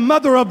 And the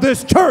mother of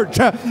this church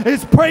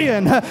is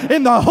praying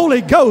in the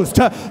Holy Ghost.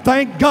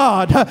 Thank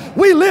God.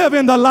 We live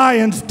in the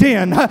lion's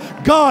den.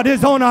 God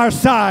is on our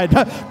side.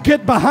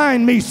 Get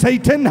behind me,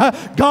 Satan.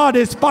 God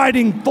is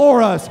fighting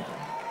for us.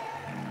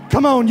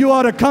 Come on, you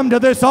ought to come to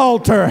this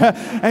altar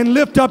and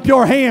lift up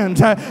your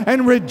hands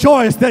and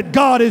rejoice that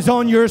God is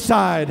on your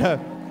side.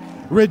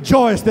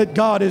 Rejoice that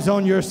God is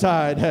on your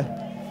side.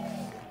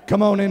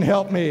 Come on and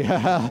help me.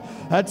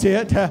 That's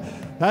it.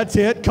 That's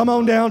it. Come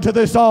on down to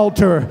this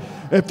altar.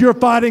 If you're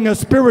fighting a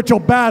spiritual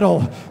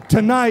battle,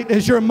 tonight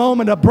is your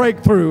moment of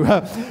breakthrough.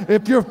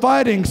 If you're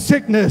fighting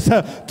sickness,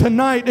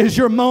 tonight is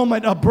your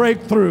moment of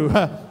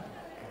breakthrough.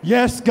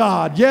 Yes,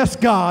 God. Yes,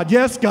 God.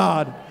 Yes,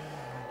 God.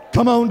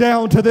 Come on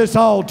down to this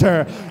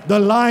altar. The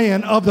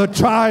Lion of the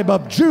tribe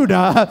of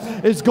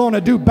Judah is going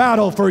to do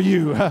battle for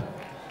you.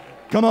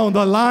 Come on,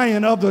 the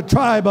Lion of the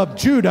tribe of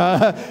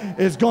Judah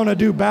is going to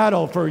do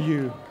battle for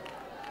you.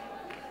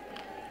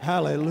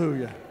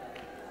 Hallelujah.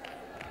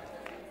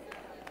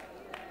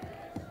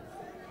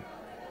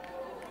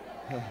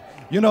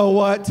 You know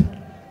what?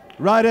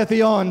 Right at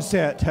the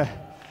onset,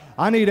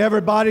 I need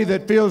everybody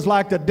that feels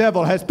like the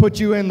devil has put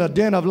you in the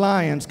den of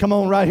lions. Come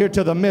on right here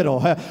to the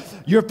middle.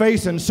 You're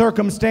facing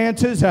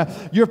circumstances.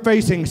 You're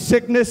facing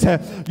sickness.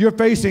 You're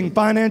facing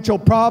financial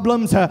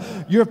problems.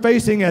 You're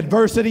facing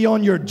adversity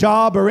on your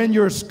job or in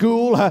your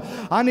school.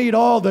 I need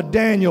all the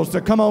Daniels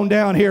to come on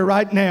down here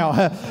right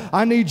now.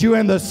 I need you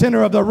in the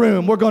center of the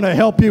room. We're going to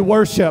help you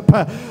worship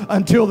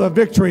until the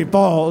victory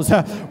falls.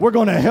 We're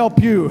going to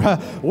help you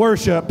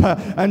worship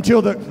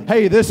until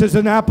hey, this is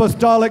an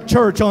apostolic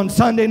church on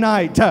Sunday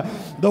night.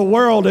 The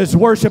world is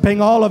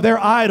worshiping all of their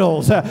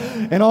idols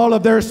and all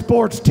of their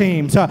sports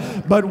teams.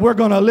 But we're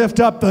going to lift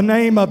up the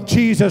name of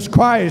Jesus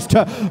Christ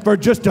for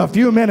just a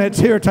few minutes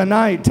here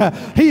tonight.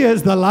 He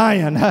is the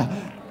Lion.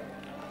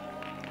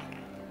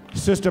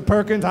 Sister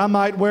Perkins, I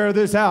might wear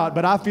this out,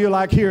 but I feel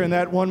like hearing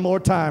that one more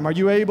time. Are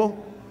you able?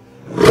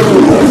 Push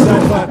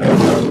that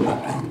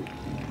button.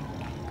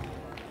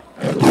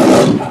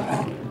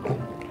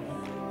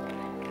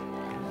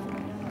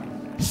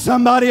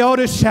 Somebody ought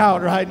to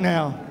shout right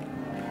now.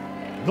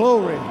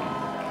 Glory.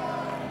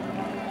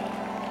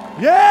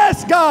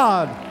 Yes,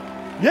 God.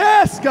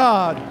 Yes,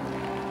 God.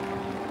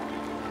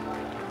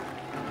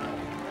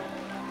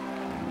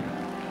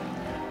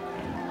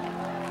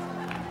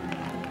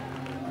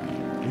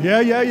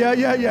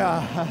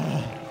 Yeah.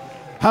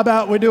 How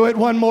about we do it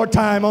one more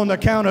time on the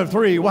count of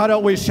 3? Why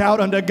don't we shout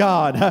unto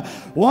God?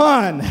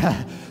 1,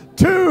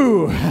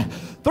 2,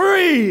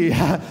 3.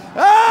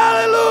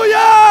 Hallelujah!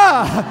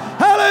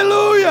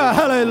 Hallelujah!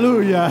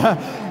 Hallelujah!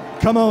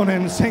 Come on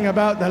and sing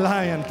about the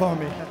lion for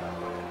me.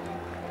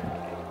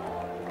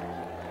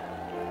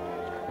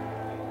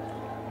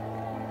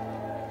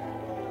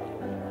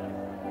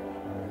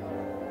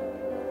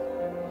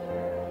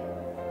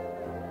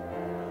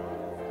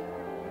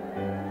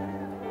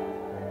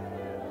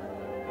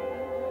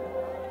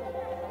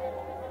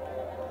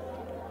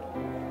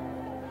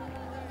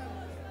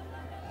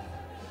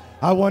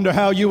 I wonder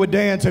how you would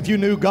dance if you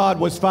knew God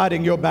was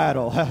fighting your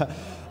battle.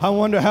 I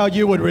wonder how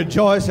you would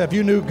rejoice if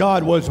you knew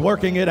God was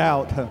working it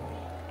out.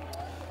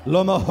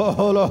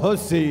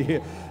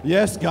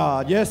 Yes,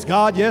 God. Yes,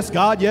 God. Yes,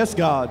 God. Yes,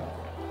 God.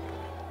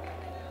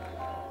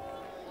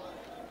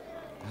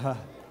 Can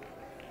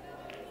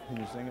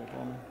you sing it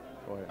for me?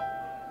 Go ahead.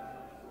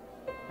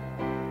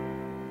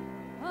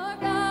 Our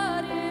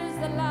God is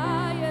the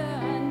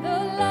Lion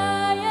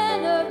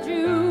of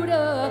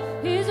Judah.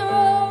 He's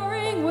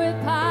roaring with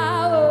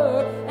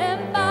power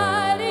and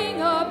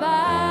fighting our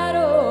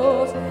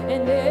battles,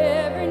 and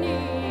every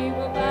knee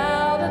will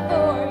bow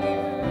before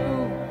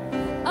you.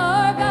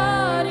 Our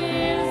God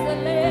is the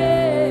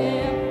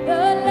Lamb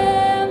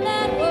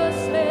that was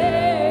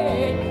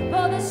slain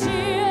for the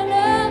sin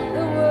of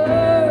the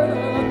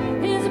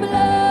world. His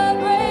blood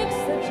breaks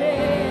the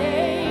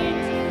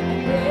chains,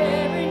 and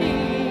every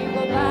knee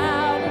will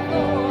bow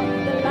before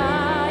the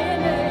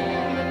Lion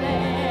and the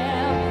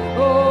Lamb.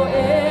 Oh,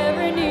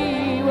 every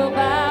knee will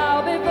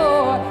bow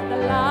before the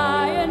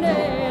Lion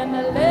and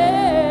the Lamb.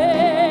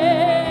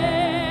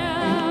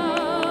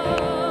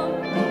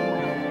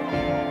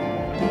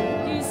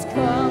 He's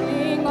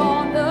coming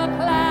on the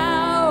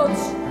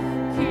clouds.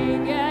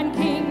 King and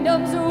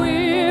kingdoms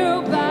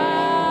will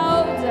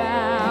bow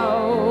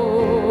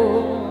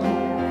down,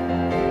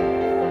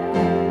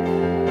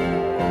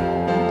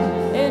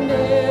 and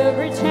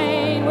every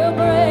chain will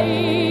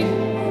break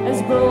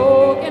as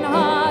broken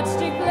hearts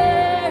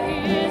declare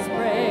His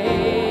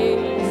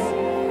praise.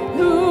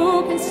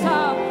 Who can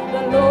stop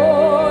the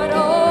Lord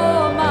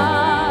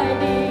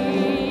Almighty?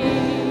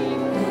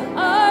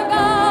 Our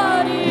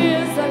God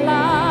is the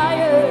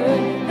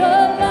Lion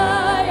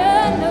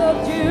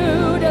of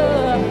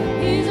Judah.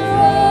 He's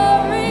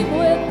roaring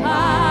with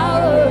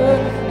power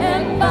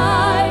and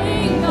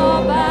fighting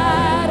our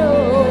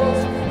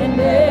battles, and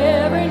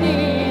every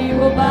knee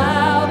will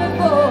bow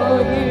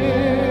before you.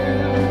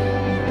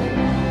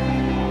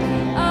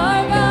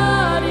 Our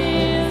God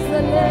is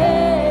the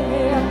Lamb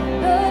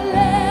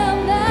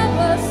that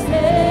was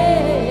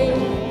slain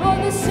for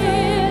the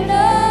sin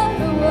of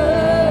the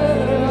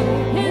world.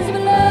 His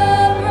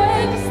blood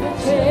breaks the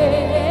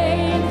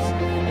chains,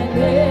 and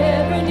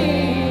every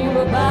knee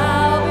will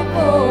bow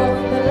before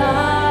the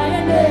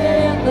Lion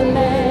and the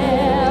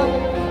Lamb.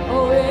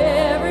 Oh,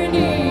 every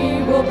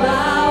knee will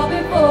bow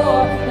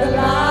before the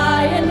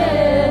Lion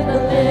and the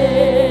Lamb.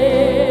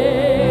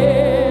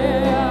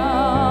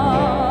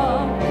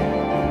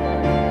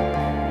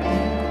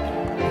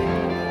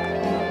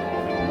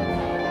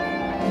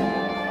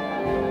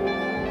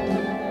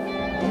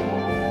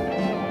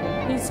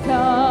 He's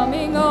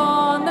coming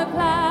on the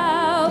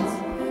clouds.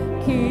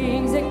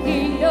 Kings and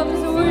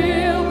kingdoms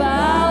will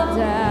bow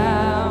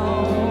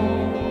down,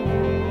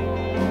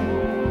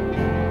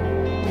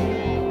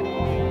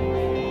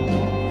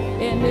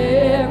 and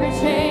every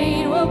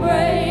chain will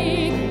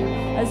break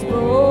as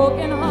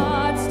broken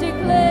hearts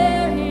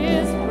declare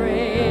His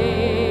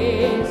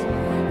praise.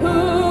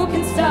 Who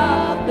can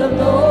stop the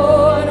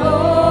Lord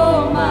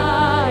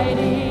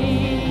Almighty?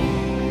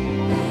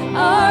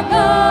 Our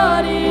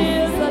God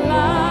is the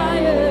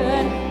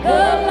Lion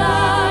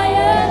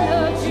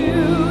of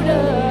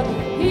Judah.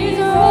 He's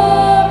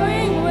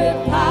roaring with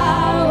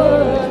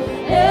power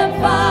and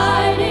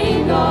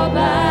fighting our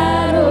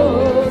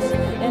battles,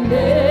 and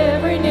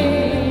every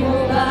knee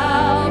will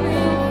bow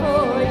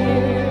before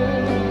you.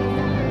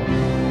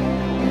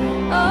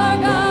 Our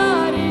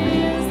God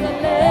is the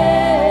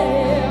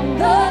Lamb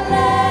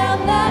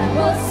that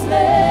was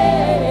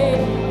slain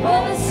for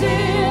the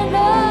sin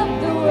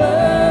of the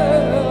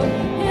world.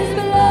 His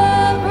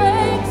blood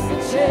breaks the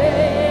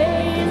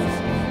chains,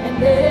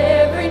 and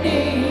every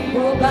knee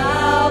will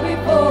bow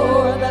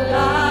before the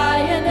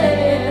Lion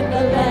and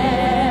the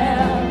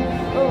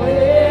Lamb. Oh,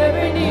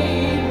 every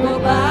knee will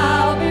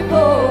bow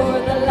before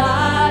the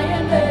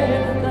Lion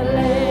and the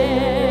Lamb.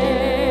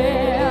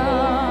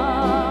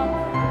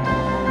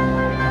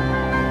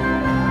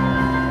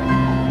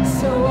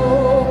 So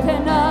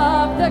open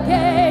up the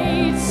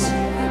gates,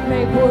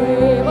 make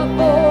way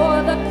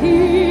before the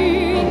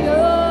King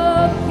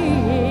of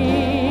Kings.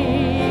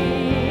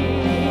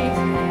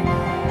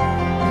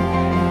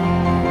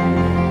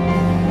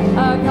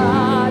 A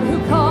God who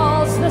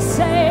calls the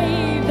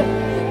saved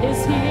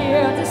is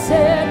here to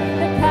set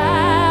the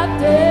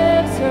captive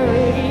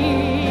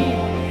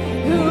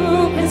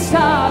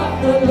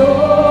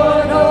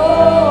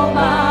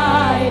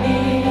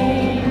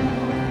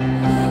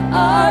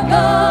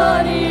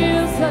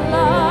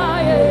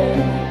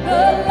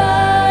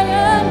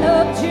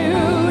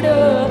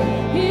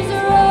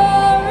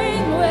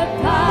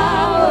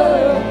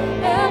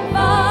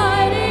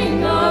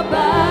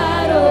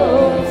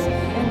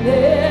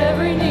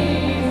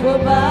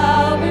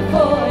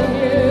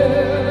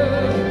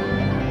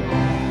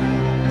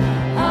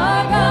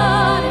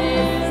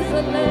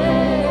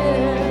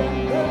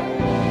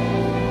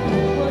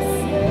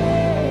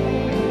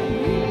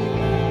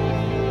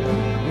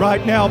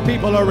Right now,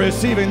 people are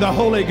receiving the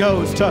Holy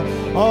Ghost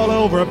all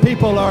over.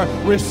 People are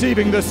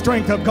receiving the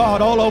strength of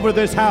God all over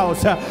this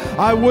house.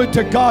 I would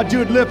to God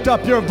you'd lift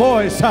up your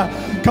voice.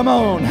 Come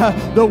on.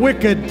 The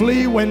wicked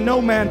flee when no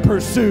man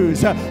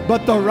pursues,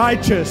 but the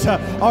righteous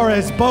are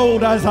as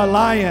bold as a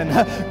lion.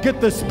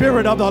 Get the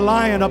spirit of the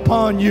lion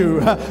upon you.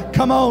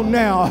 Come on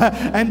now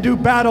and do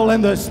battle in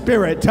the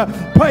spirit.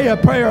 Pray a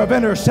prayer of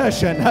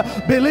intercession.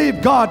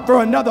 Believe God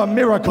for another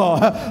miracle.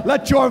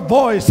 Let your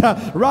voice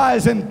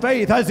rise in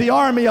faith as the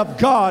army of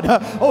God.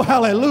 Oh,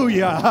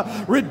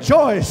 hallelujah.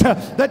 Rejoice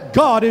that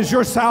God is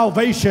your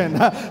salvation.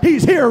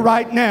 He's here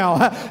right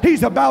now.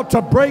 He's about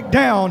to break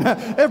down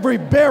every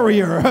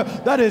barrier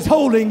that is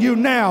holding you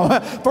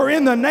now. For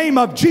in the name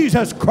of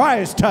Jesus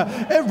Christ,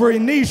 every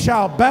knee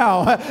shall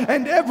bow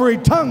and every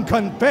tongue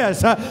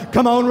confess.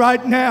 Come on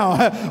right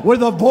now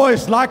with a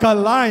voice like a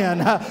lion.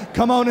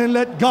 Come on and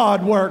let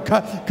God work.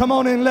 Come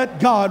on and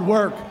let God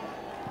work.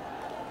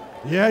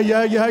 Yeah.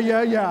 Yeah.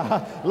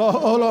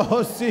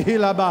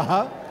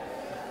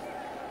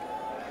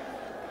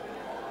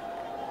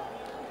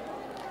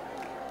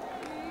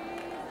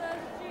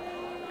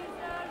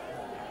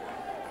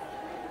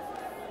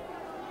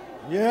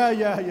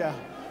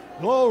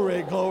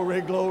 Glory.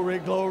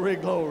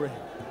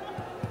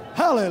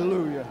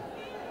 Hallelujah.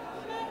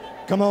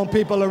 Come on,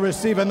 people are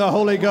receiving the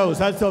Holy Ghost.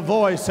 That's the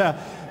voice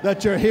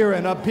that you're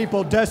hearing of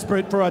people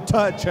desperate for a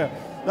touch.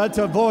 That's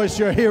a voice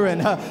you're hearing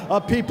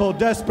of people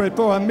desperate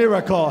for a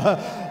miracle.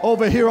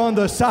 Over here on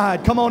the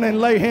side, come on and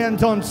lay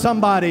hands on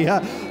somebody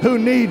who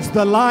needs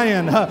the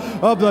Lion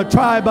of the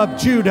tribe of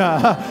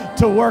Judah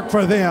to work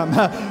for them.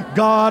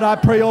 God, I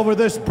pray over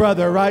this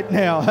brother right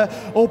now.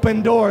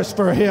 Open doors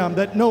for him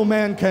that no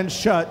man can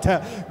shut.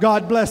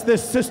 God bless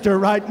this sister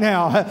right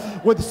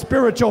now with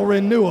spiritual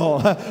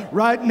renewal.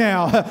 Right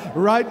now.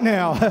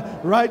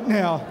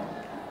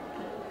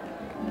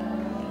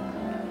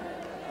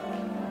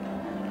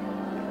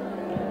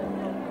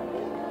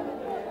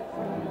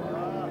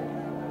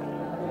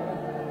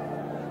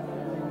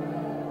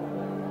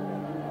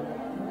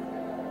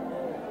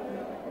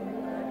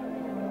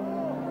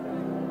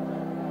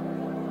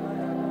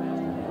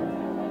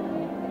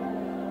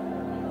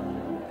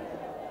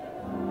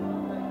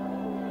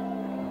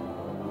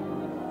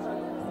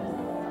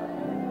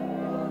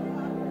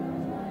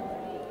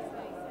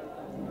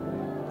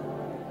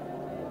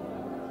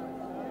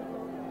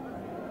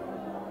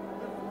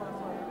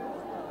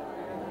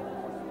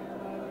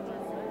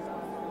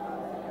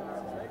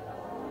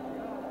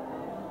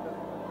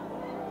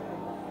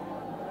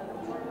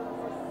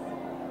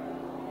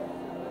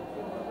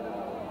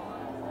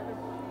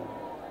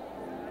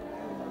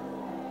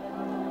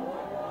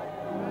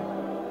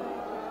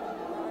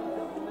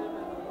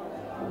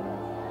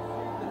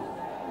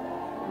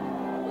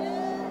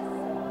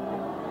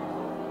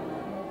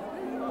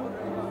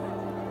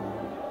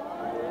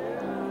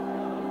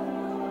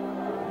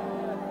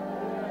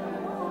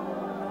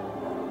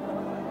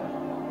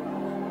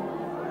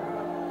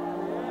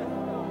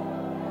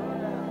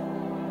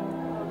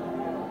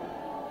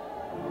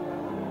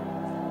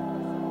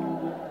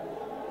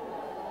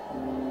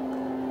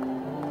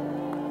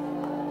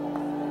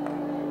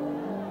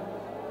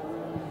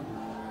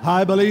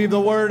 I believe the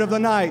word of the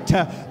night,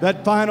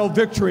 that final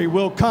victory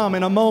will come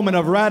in a moment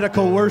of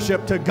radical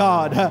worship to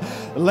God.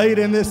 Late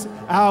in this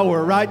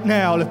hour, right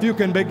now, if you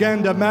can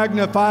begin to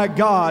magnify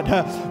God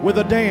with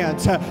a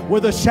dance,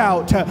 with a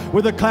shout,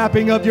 with a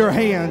clapping of your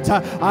hands,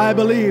 I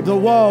believe the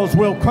walls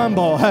will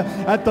crumble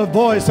at the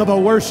voice of a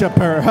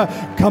worshiper.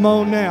 Come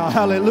on now,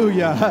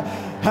 hallelujah,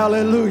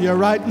 hallelujah,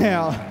 right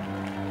now.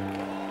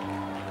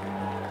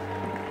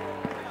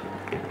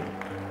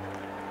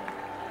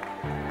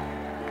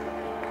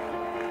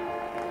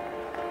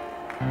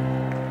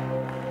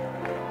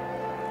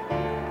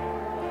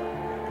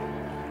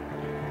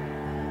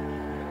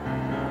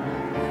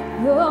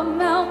 The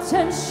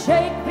mountains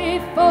shake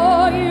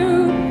before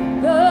you,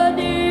 the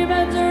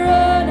demons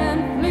run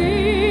and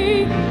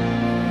flee.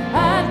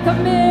 At the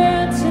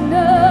mention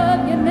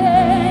of your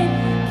name,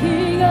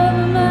 King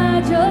of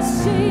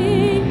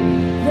majesty,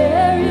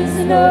 there is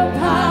no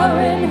power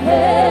in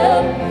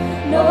hell,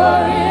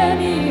 nor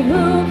any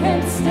who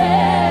can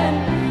stand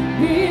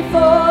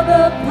before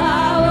the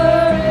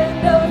power and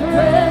the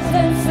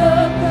presence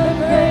of the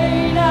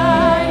great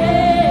I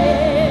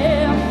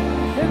am,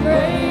 the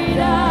great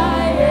I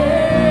am.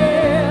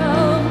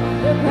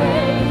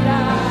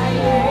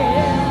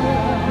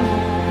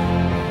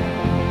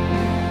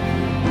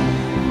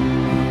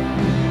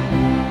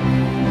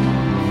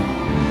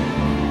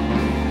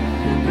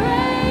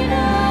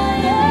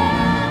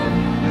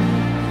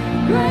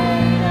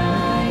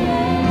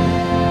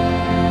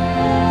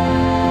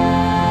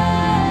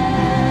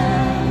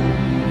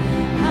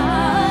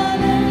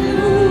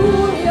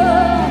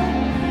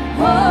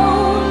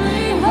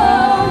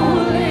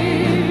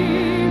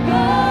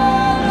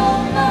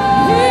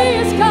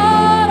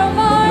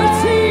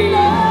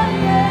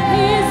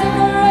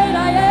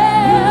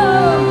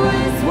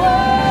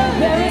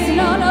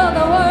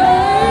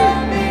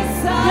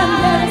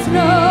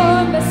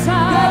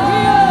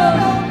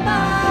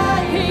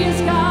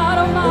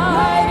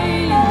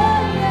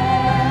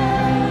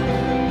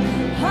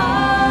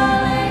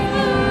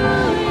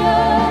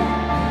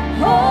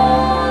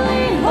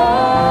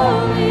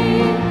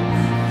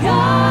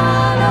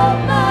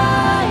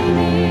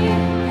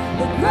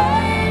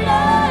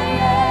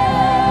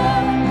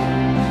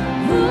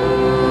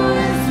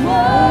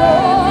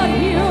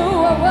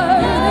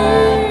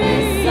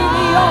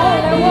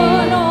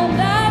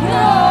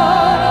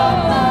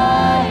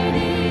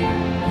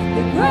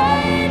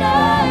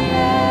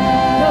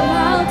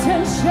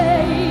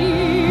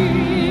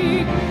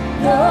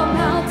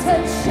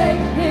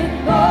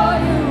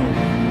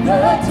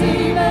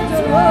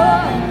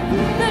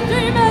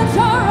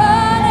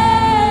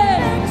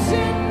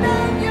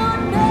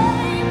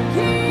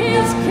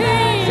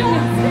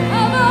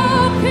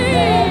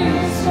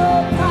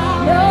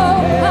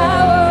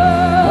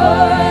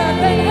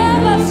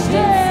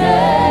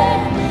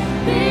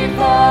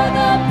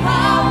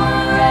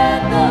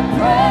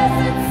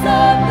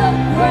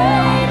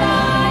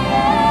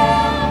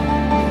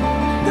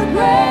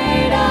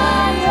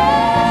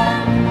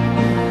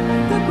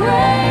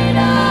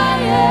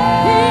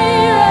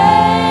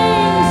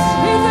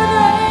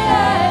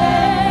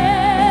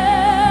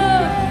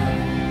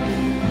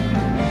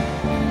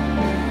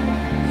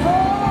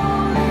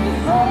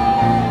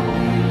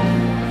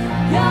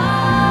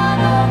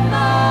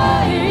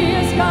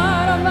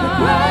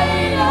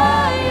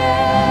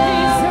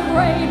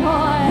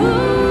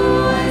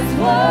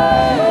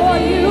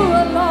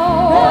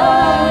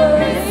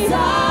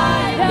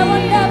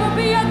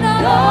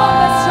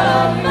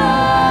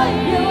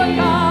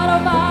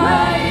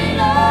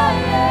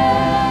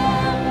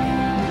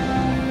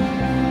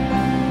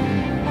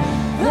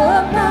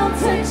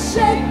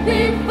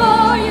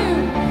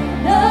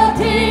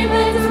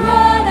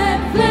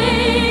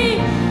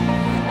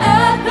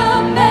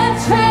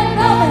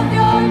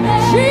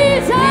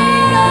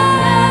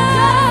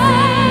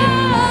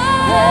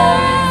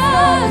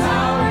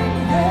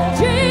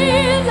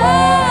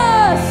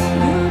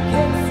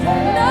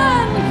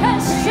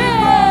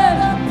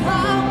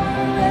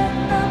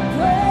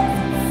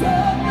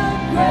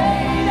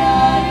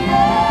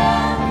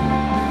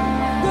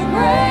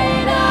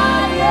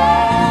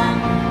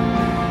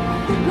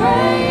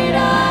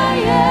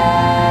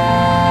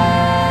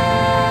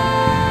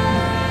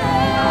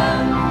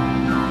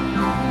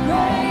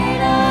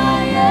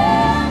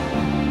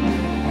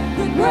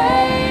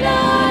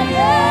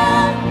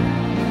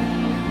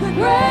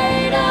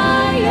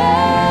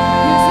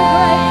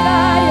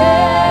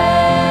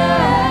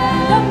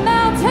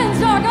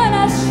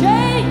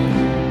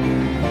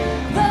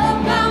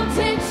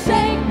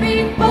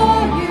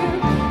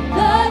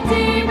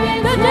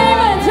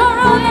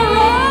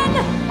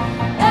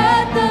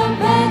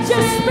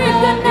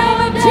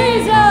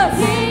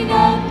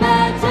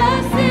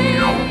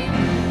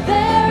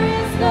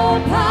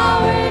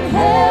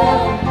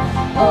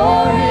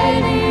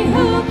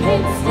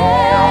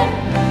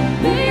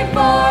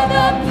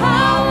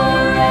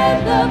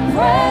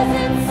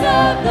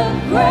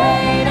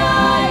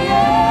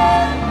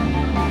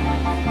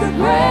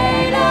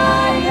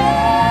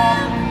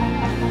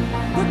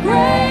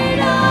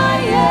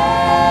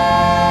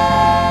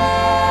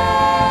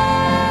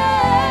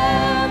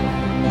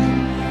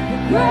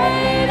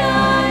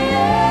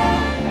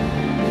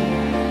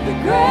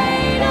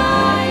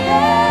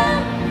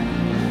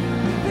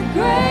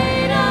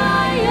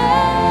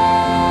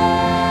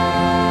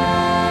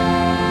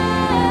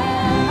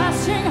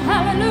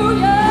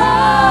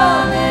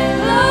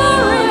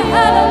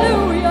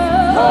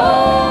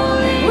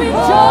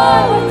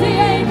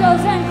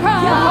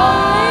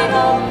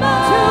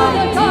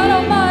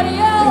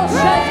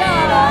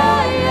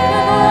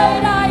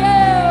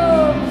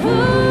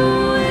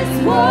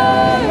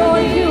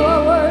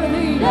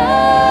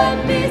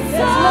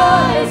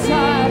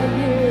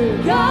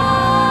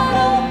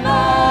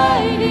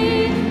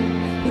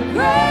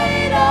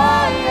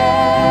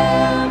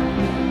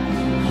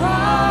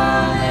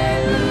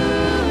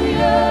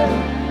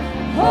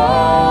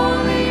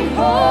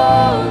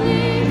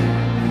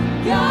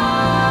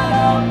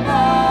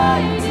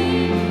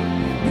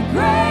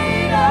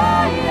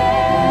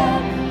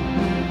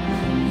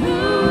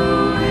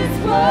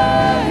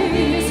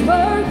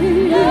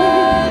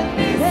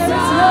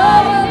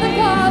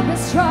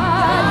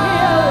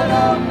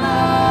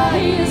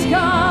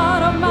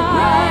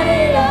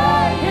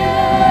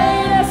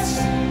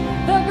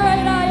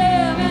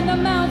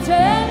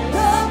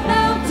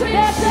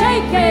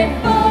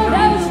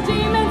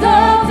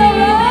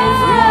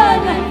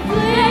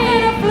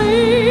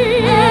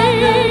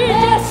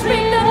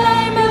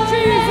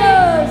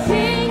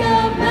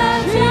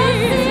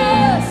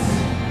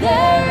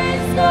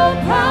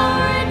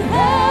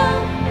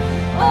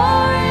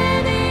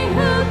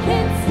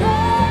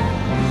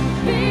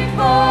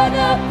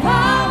 the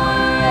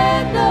power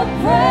and the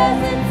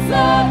presence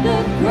of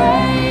the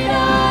great